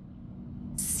already.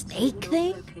 Snake Signal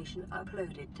thing? location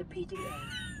uploaded to PDA.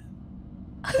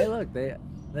 Hey, look, they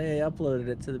uploaded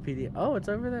it to the PDF. Oh, it's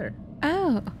over there.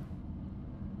 Oh.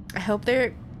 I hope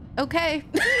they're okay.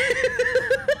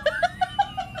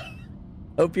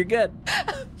 Hope you're good.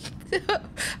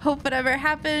 Hope whatever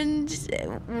happened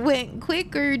went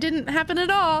quick or didn't happen at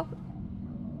all.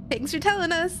 Thanks for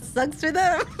telling us. Sucks for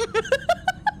them.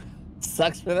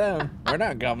 Sucks for them. We're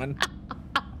not coming.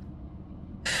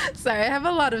 Sorry, I have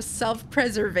a lot of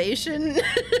self-preservation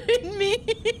in me.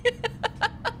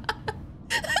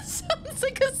 That sounds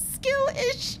like a skill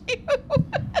issue.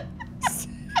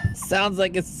 Sounds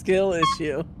like a skill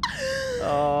issue.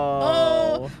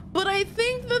 Oh. But I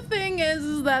think the thing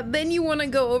is that then you want to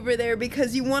go over there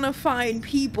because you want to find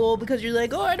people because you're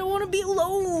like, oh, I don't want to be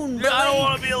alone. Yeah, I don't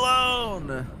want to be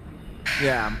alone.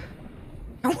 Yeah.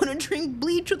 I want to drink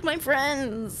bleach with my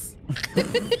friends.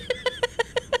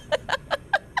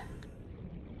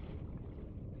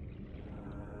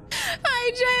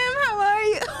 Hi, Jam. How are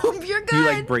you? Hope you're good. You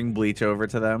like bring bleach over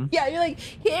to them? Yeah, you're like,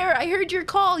 here, I heard your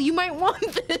call. You might want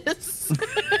this.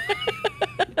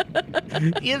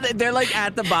 Yeah, they're like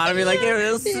at the bottom. You're like, here,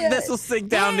 this will sink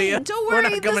down to you. Don't We're worry,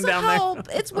 not coming this will down help.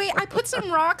 there. It's wait, I put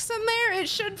some rocks in there. It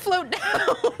should float down.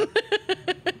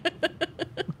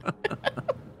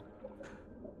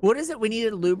 What is it? We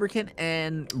needed lubricant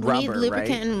and rubber, We need lubricant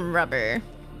right? and rubber.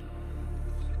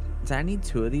 Did I need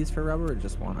 2 of these for rubber or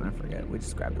just 1? I forget. We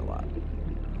just grabbed a lot.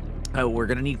 Oh, we're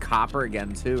gonna need copper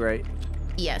again too, right?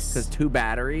 Yes. Because 2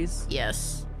 batteries.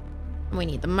 Yes. We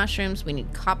need the mushrooms. We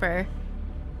need copper.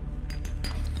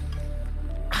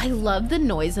 I love the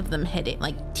noise of them hitting,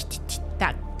 like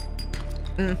that.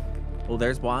 Well,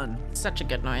 there's one. Such a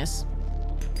good noise.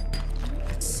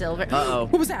 Silver. Uh-oh.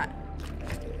 What was that?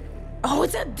 Oh,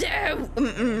 it's a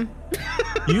dude.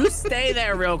 You stay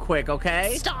there real quick,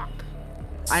 okay? Stop.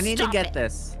 I need to Stop get it.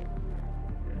 this.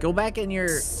 Go back in your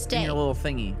little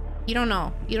thingy. You don't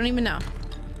know. You don't even know.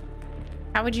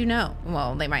 How would you know?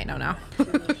 Well, they might know now.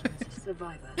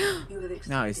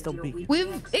 No, he's still beaking.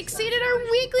 We've exceeded our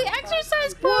weekly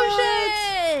exercise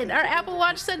portion. Our Apple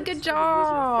Watch said good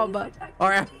job.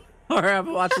 Our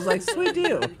Apple Watch is like, sweet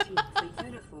deal.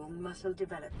 Uniform muscle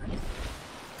development.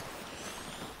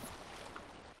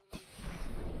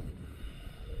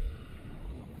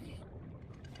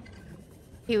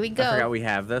 Here we go. I forgot we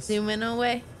have this. Zooming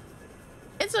away.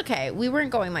 It's okay. We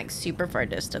weren't going like super far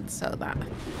distance, so that.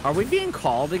 Are we being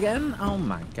called again? Oh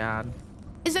my god.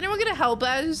 Is anyone gonna help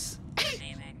us?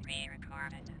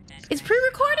 It's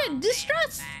pre-recorded.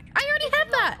 Distress. I already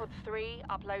have that. Pod 3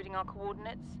 uploading our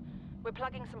coordinates. We're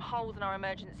plugging some holes in our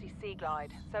emergency sea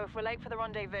glide, so if we're late for the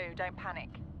rendezvous, don't panic.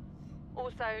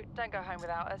 Also, don't go home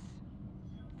without us.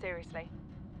 Seriously.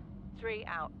 3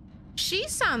 out. She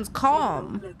sounds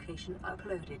calm. Location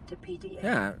uploaded to PDA.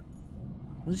 Yeah.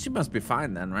 Well, she must be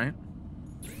fine then, right?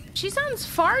 She sounds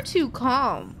far too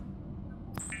calm.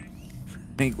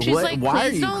 Like, She's what, like, why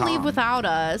please are you don't leave calm? without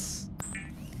us.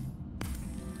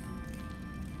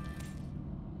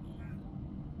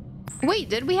 Wait,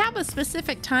 did we have a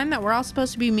specific time that we're all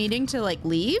supposed to be meeting to like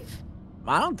leave?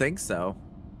 I don't think so.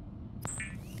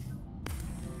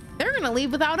 They're gonna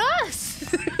leave without us.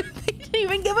 They didn't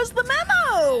even give us the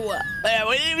memo. Yeah,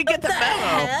 we didn't even get the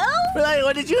memo. Hell? We're like,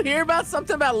 what, did you hear about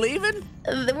something about leaving?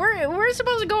 We're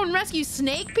supposed to go and rescue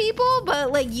snake people,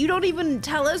 but like you don't even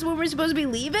tell us when we're supposed to be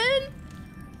leaving?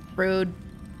 Rude.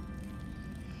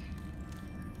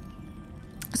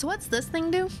 So what's this thing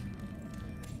do?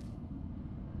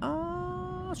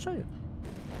 I'll show you.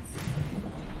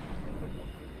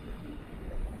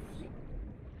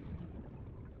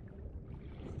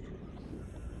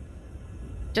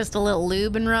 Just a little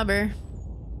lube and rubber.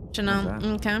 You know? What's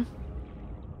that? Okay.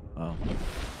 Oh.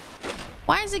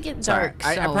 Why does it get Sorry, dark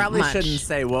I so probably much? shouldn't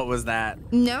say what was that.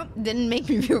 Nope, didn't make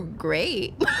me feel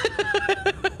great.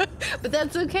 But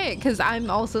that's okay, because I'm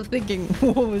also thinking,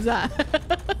 what was that?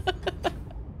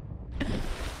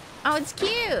 Oh, it's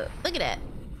cute. Look at it.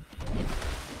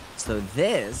 So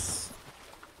this.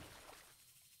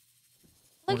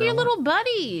 Look What at your I little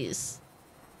buddies.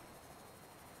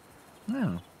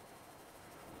 Oh.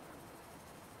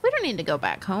 We don't need to go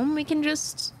back home. We can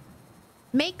just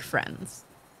make friends.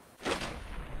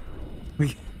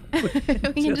 We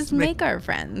can just make our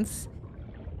friends.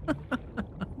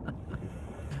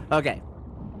 Okay.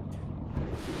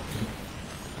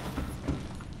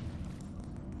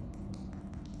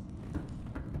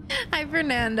 Hi,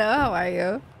 Fernando. How are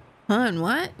you? Hun,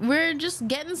 what? We're just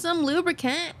getting some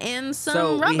lubricant and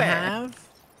some rubber. We have.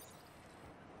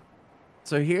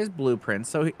 So here's blueprints.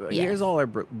 So here's all our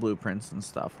blueprints and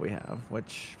stuff we have,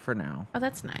 which for now. Oh,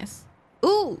 that's nice.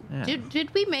 Ooh, Yeah.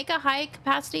 did we make a high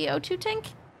capacity O2 tank?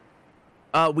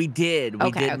 We did. We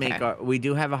Okay, did make our. We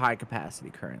do have a high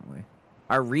capacity currently.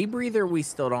 Our rebreather we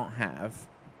still don't have.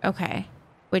 Okay.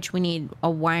 Which we need a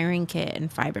wiring kit and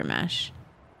fiber mesh.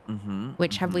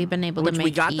 Which have we been able to Which make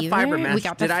we got either? the fiber mesh. We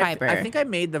got the fiber. I think I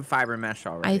made the fiber mesh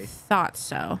already. I thought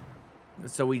so.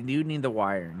 So we do need the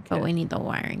wiring kit. But we need the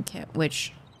wiring kit,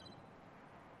 which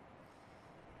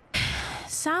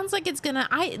sounds like it's gonna.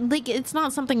 It's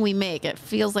not something we make. It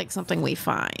feels like something we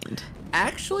find.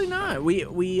 Actually, not. We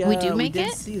do make did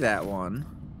it? see that one.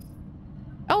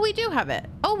 Oh, we do have it.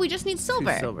 Oh, we just need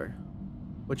silver. 2 silver,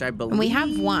 which I believe And we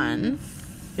have one.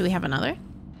 Do we have another?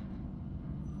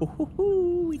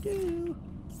 Ooh, we do.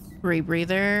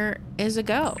 Rebreather is a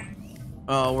go.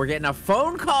 Oh, we're getting a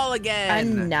phone call again.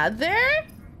 Another?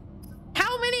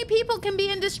 How many people can be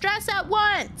in distress at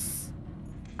once?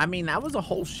 I mean, that was a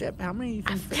whole ship. How many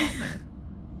do you think fit on there?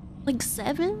 Like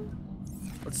 7?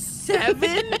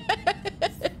 7?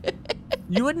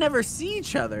 You would never see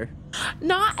each other.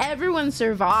 Not everyone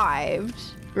survived,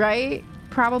 right?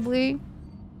 Probably.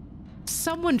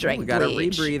 Someone drank We got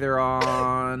bleach. a rebreather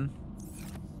on.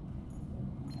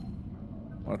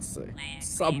 Let's see.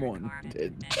 Someone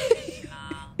did.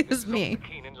 It was me.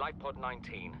 Keenan, life pod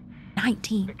 19.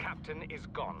 19. The captain is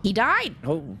gone. He died.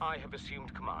 Oh. I have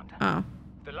assumed command. Oh.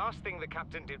 The last thing the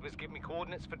captain did was give me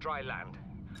coordinates for dry land.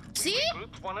 See?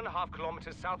 Grouped 1.5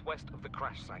 kilometers southwest of the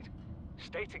crash site.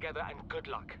 Stay together and good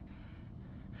luck.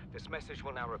 This message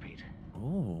will now repeat.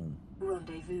 Oh.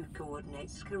 Rendezvous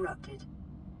coordinates corrupted.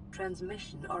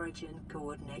 Transmission origin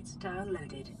coordinates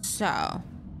downloaded. So,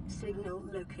 Signal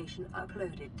location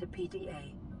uploaded to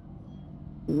PDA.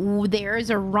 there's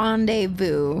a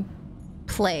rendezvous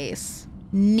place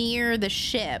near the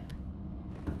ship.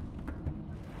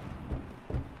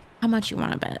 How much you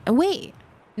want to bet? Oh, wait,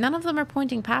 none of them are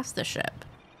pointing past the ship.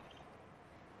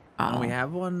 Oh, We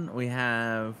have one. We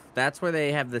have. That's where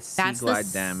they have the sea that's glide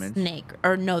the damage. snake.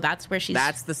 Or no, that's where she's.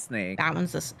 That's the snake. That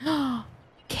one's this.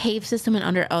 Cave system and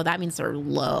under. Oh, that means they're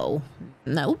low.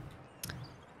 Nope.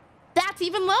 That's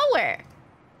even lower.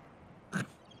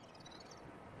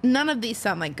 None of these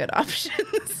sound like good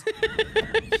options.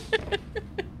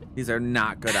 These are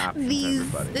not good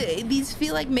options, everybody. These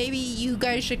feel like maybe you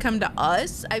guys should come to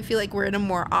us. I feel like we're in a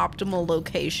more optimal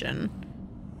location.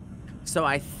 So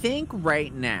I think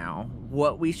right now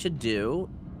what we should do,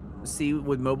 see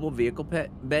with mobile vehicle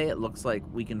bay, it looks like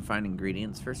we can find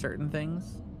ingredients for certain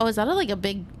things. Oh, is that like a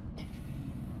big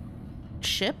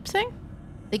ship thing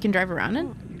they can drive around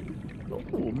in?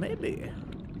 Oh, maybe.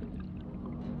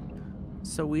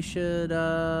 So we should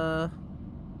go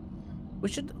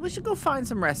find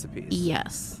some recipes.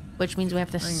 Yes, which means we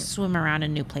have to swim around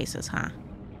in new places, huh?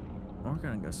 We're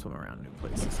gonna go swim around new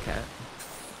places, Kat.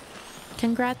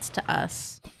 Congrats to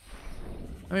us.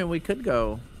 I mean, we could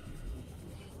go.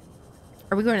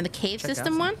 Are we going to the cave Check out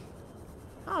system some- one?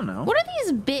 I don't know. What are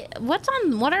these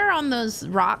what are on those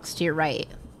rocks to your right?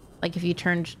 Like if you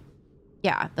turned,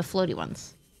 yeah, the floaty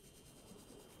ones.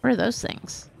 What are those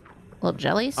things? Little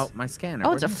jellies? Oh, my scanner.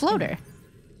 Oh, it's a Where's my floater.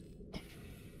 scanner?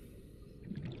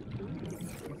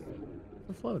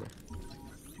 A floater.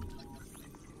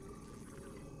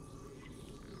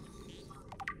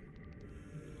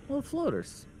 Little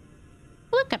floaters.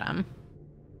 Look at them.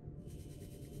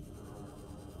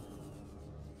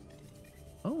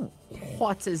 Oh,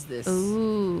 what is this?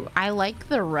 Ooh, I like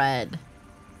the red.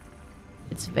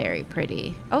 It's very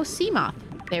pretty. Oh, sea moth.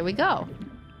 There we go.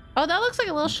 Oh, that looks like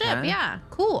a little ship. Okay. Yeah,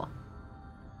 cool.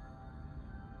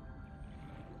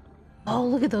 Oh,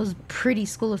 look at those pretty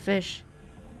school of fish.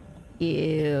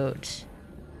 Cute.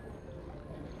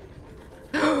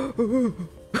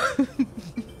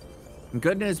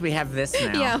 Good news, we have this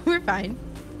now. Yeah, we're fine.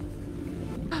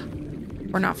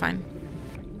 We're not fine.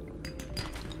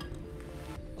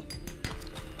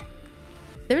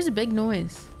 There's a big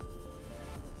noise.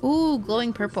 Ooh,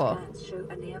 glowing purple. Scans show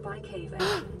a nearby cave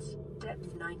entrance,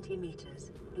 depth 90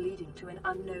 meters, leading to an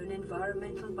unknown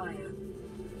environmental biome.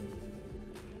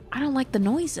 I don't like the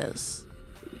noises.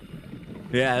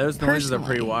 Yeah, those noises are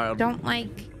pretty Personally, wild. Don't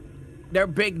like. They're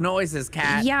big noises,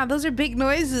 Kat. Yeah, those are big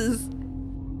noises.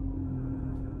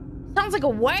 Sounds like a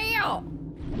whale.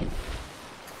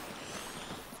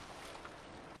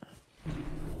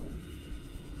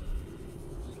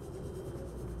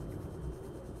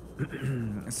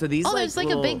 So these Oh, like there's like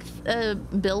little, a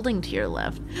big building to your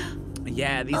left.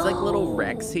 Yeah, these like little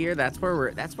wrecks here. That's where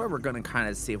we're gonna kind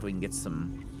of see if we can get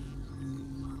some.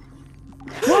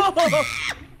 Whoa!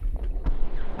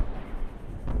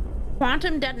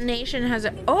 Quantum detonation has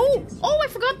a. Oh, I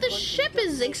forgot the ship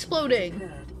is exploding.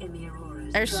 Occurred in the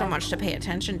aurora's There's so drive. much to pay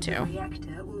attention The to.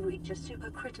 reactor will reach a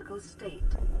supercritical state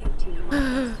in T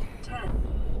minus 10,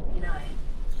 9,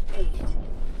 8,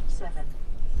 7,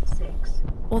 6.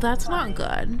 Well, that's not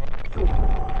good. 3,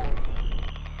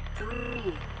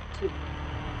 2.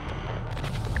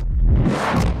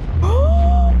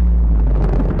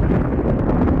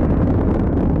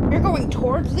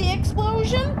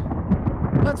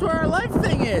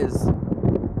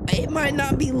 might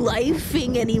not be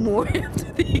lifing anymore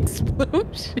after the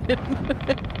explosion.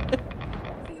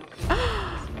 For your convenience,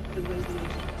 the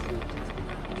radiation suit has been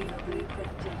new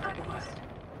blueprint acquired.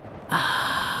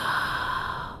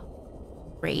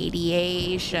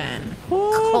 Radiation.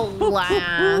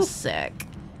 Classic.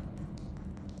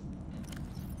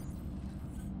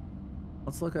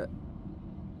 Let's look at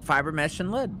fiber mesh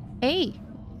and lead. Hey,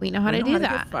 we know how We to know do how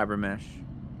that. get fiber mesh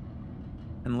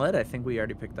and lead. I think we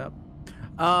already picked up.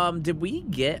 Did we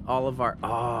get all of our?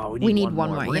 Oh, We need one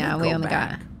more. more. We're Yeah, gonna we go only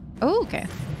back. got. Oh, okay.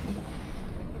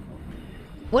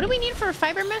 What do we need for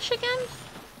fiber mesh again?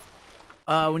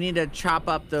 We need to chop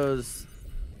up those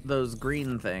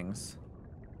green things.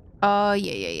 Oh,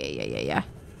 yeah.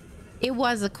 It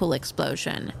was a cool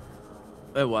explosion,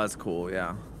 It was cool,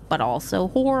 yeah. but also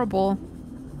horrible.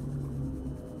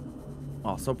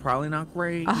 Also, probably not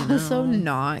great. Also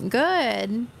not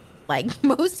good. Like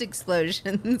most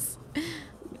explosions.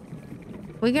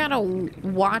 We gotta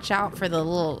watch out for the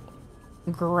little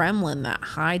gremlin that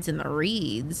hides in the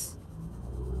reeds.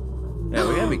 Yeah,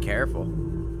 we gotta be careful.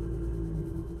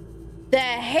 The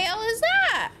hell is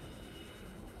that?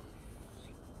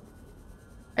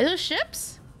 Are those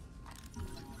ships?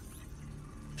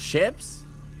 Ships?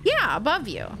 Yeah, above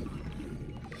you.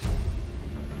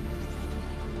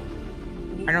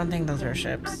 I don't think those are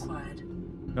ships. Acquired.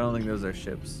 I don't think those are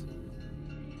ships.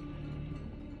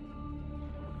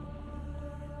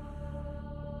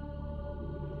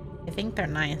 I think they're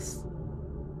nice.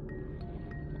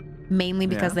 Mainly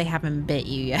because Yeah. they haven't bit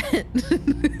you yet.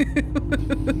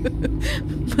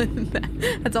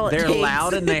 That's all it They're takes.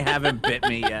 loud and they haven't bit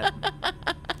me yet.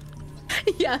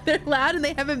 Yeah, they're loud and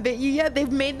they haven't bit you yet.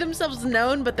 They've made themselves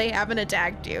known, but they haven't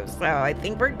attacked you. So I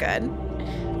think we're good.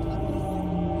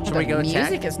 Should The we go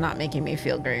music check? is not making me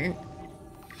feel great.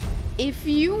 If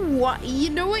you want, you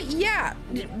know what? Yeah,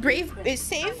 Brave is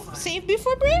save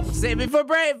before Brave. Save me for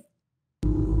Brave.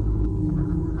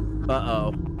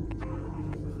 Uh-oh.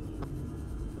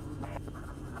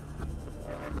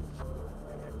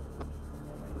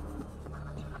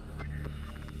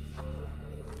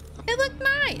 They look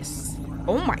nice.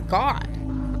 Oh my god.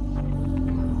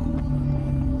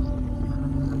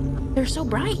 They're so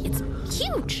bright. It's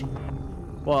huge.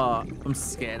 Well, I'm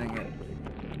scanning it.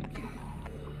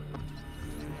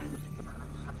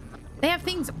 They have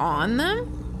things on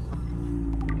them.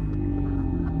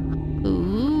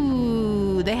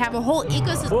 Ooh, they have a whole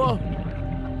ecosystem. Whoa.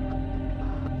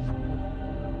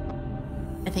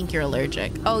 I think you're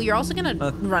allergic. Oh, you're also gonna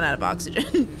run out of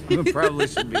oxygen. We probably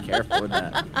should be careful with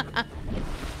that.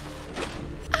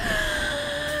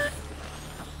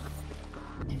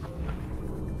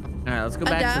 All right, let's go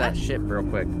back to that ship real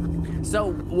quick.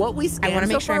 So what we I scanned want to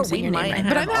so make sure far, I'm saying we your name might right.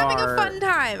 But I'm have having a our- fun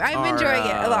time. I'm our, enjoying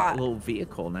it a lot. Little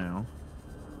vehicle now.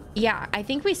 Yeah, I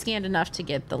think we scanned enough to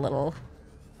get the little.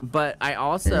 But I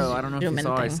also, I don't know if you Zoom in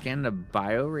saw, I thing. scanned a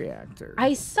bioreactor.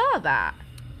 I saw that.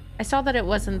 I saw that it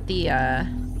wasn't the.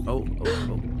 Oh.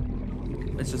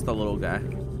 It's just a little guy.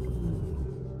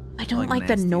 I don't Like like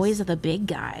the nasties. noise of the big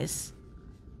guys.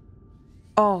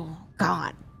 Oh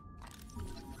God.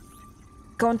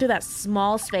 Going through that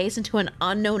small space into an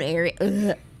unknown area.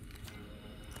 Ugh.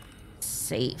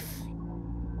 Safe.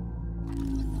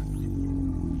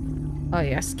 Oh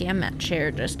yeah, scan that chair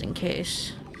just in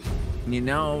case. You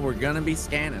know, we're gonna be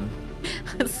scanning.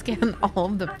 Scan all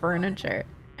of the furniture.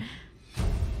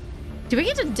 Do we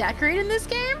get to decorate in this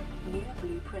game? New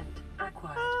blueprint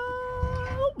acquired.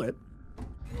 A little bit.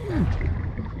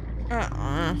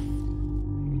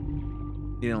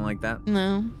 You don't like that?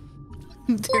 No.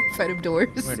 I'm terrified of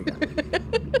doors. Where'd it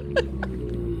go?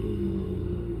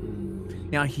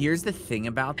 Now, here's the thing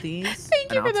about these.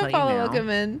 Thank you and for I'll the tell you follow, now, welcome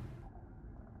in.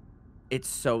 It's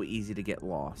so easy to get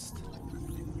lost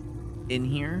in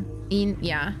here.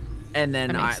 Yeah. And then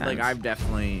That makes I've sense.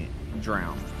 definitely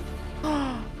drowned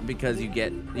because you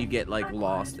get like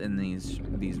lost in these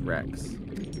wrecks.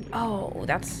 Oh,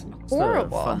 that's Just a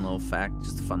horrible. fun little fact.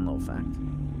 Just a fun little fact.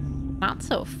 Not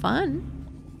so fun.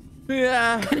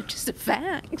 Yeah. Just a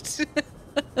fact.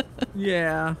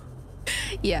 Yeah.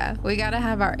 Yeah, we gotta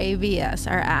have our ABS,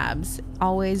 our abs,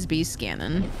 always be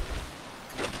scanning.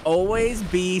 Always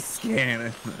be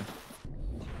scanning.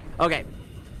 Okay.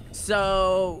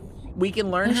 So we can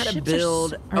learn Those how to ships are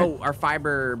build are- our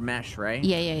fiber mesh, right?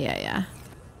 Yeah.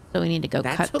 So we need to go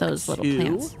That cut took those little 2,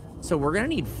 plants. so we're gonna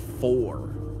need 4.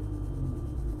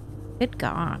 Good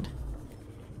God.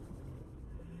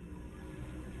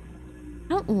 I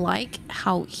don't like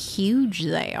how huge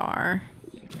they are.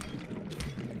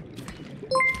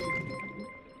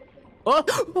 Oh!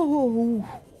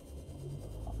 Oh.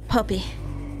 Puppy.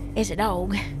 It's a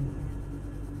dog.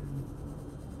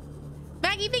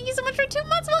 2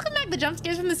 months. Welcome back. The jump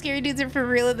scares from the scary dudes are for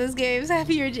real in this game.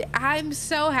 I'm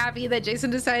so happy that Jason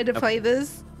decided to play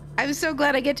this. I'm so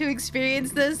glad I get to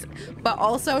experience this, but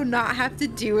also not have to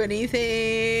do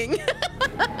anything.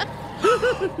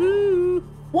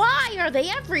 Why are they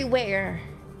everywhere?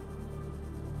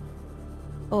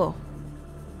 Oh.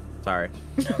 Sorry.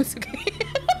 No, it's okay.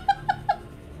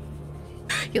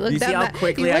 You see how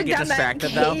quickly I get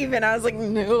distracted though? And I was like,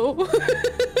 no.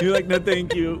 You're like, no,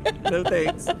 thank you. No,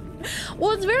 thanks.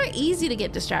 Well, it's very easy to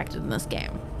get distracted in this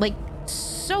game. Like,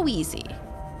 so easy.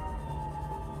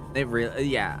 It really,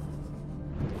 yeah.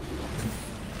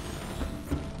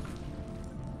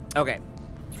 Okay.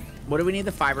 What do we need?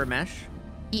 The fiber mesh?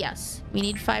 Yes, we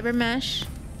need fiber mesh,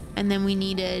 and then we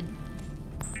needed.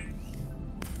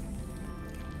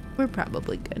 We're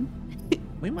probably good.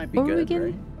 We might be good,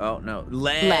 right? Oh no,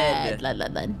 lead.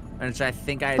 Lead. Which I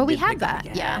think I. But we have that,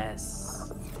 yeah.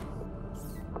 Yes.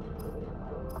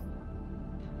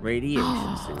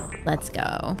 Radiation suit. Let's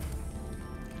go.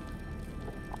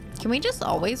 Can we just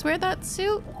always wear that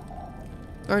suit,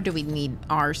 or do we need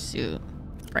our suit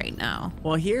right now?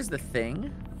 Well, here's the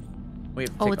thing. We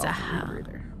have to take it's a off the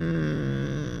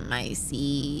rebreather. I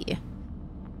see.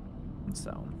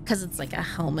 So. Because it's like a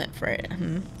helmet for it. Yeah.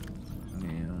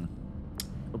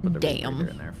 We'll put the Damn. rebreather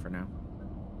in there for now.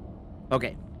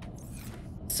 Okay.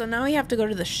 So now we have to go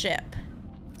to the ship.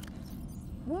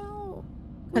 Well,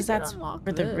 because that's for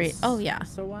the oh yeah.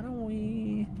 So why don't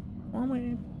we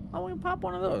pop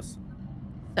one of those?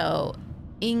 So,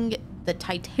 the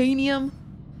titanium,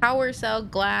 power cell,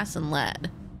 glass, and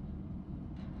lead.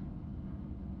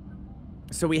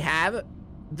 So we have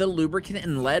the lubricant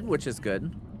and lead, which is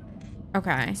good.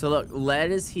 Okay. So look,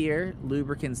 lead is here,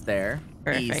 lubricant's there.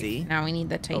 Perfect. Easy. Now we need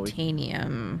the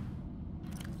titanium.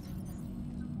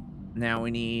 Now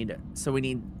we need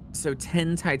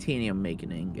 10 titanium, make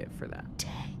an ingot for that.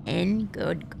 10?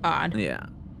 Good God. Yeah.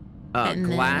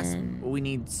 Glass, we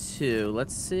need 2.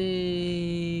 Let's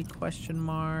see, question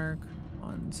mark,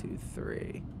 1, 2,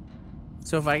 3.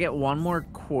 So if I get 1 more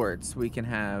quartz, we can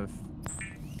have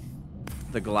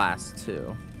the glass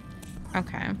too.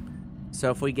 Okay.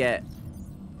 So if we get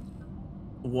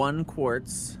 1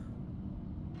 quartz.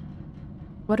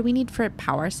 What do we need for a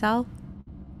power cell?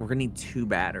 We're gonna need 2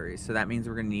 batteries, so that means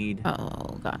we're gonna need.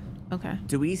 Oh God. Okay.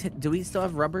 Do we still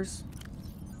have rubbers?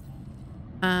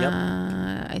 Yep.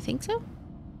 I think so.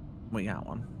 We got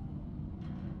one.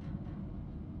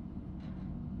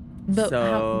 But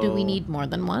how, do we need more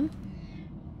than one?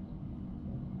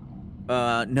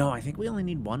 No, I think we only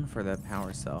need 1 for the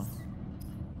power cell.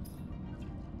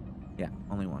 Yeah,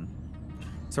 only 1.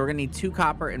 So we're gonna need 2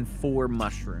 copper and 4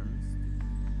 mushrooms.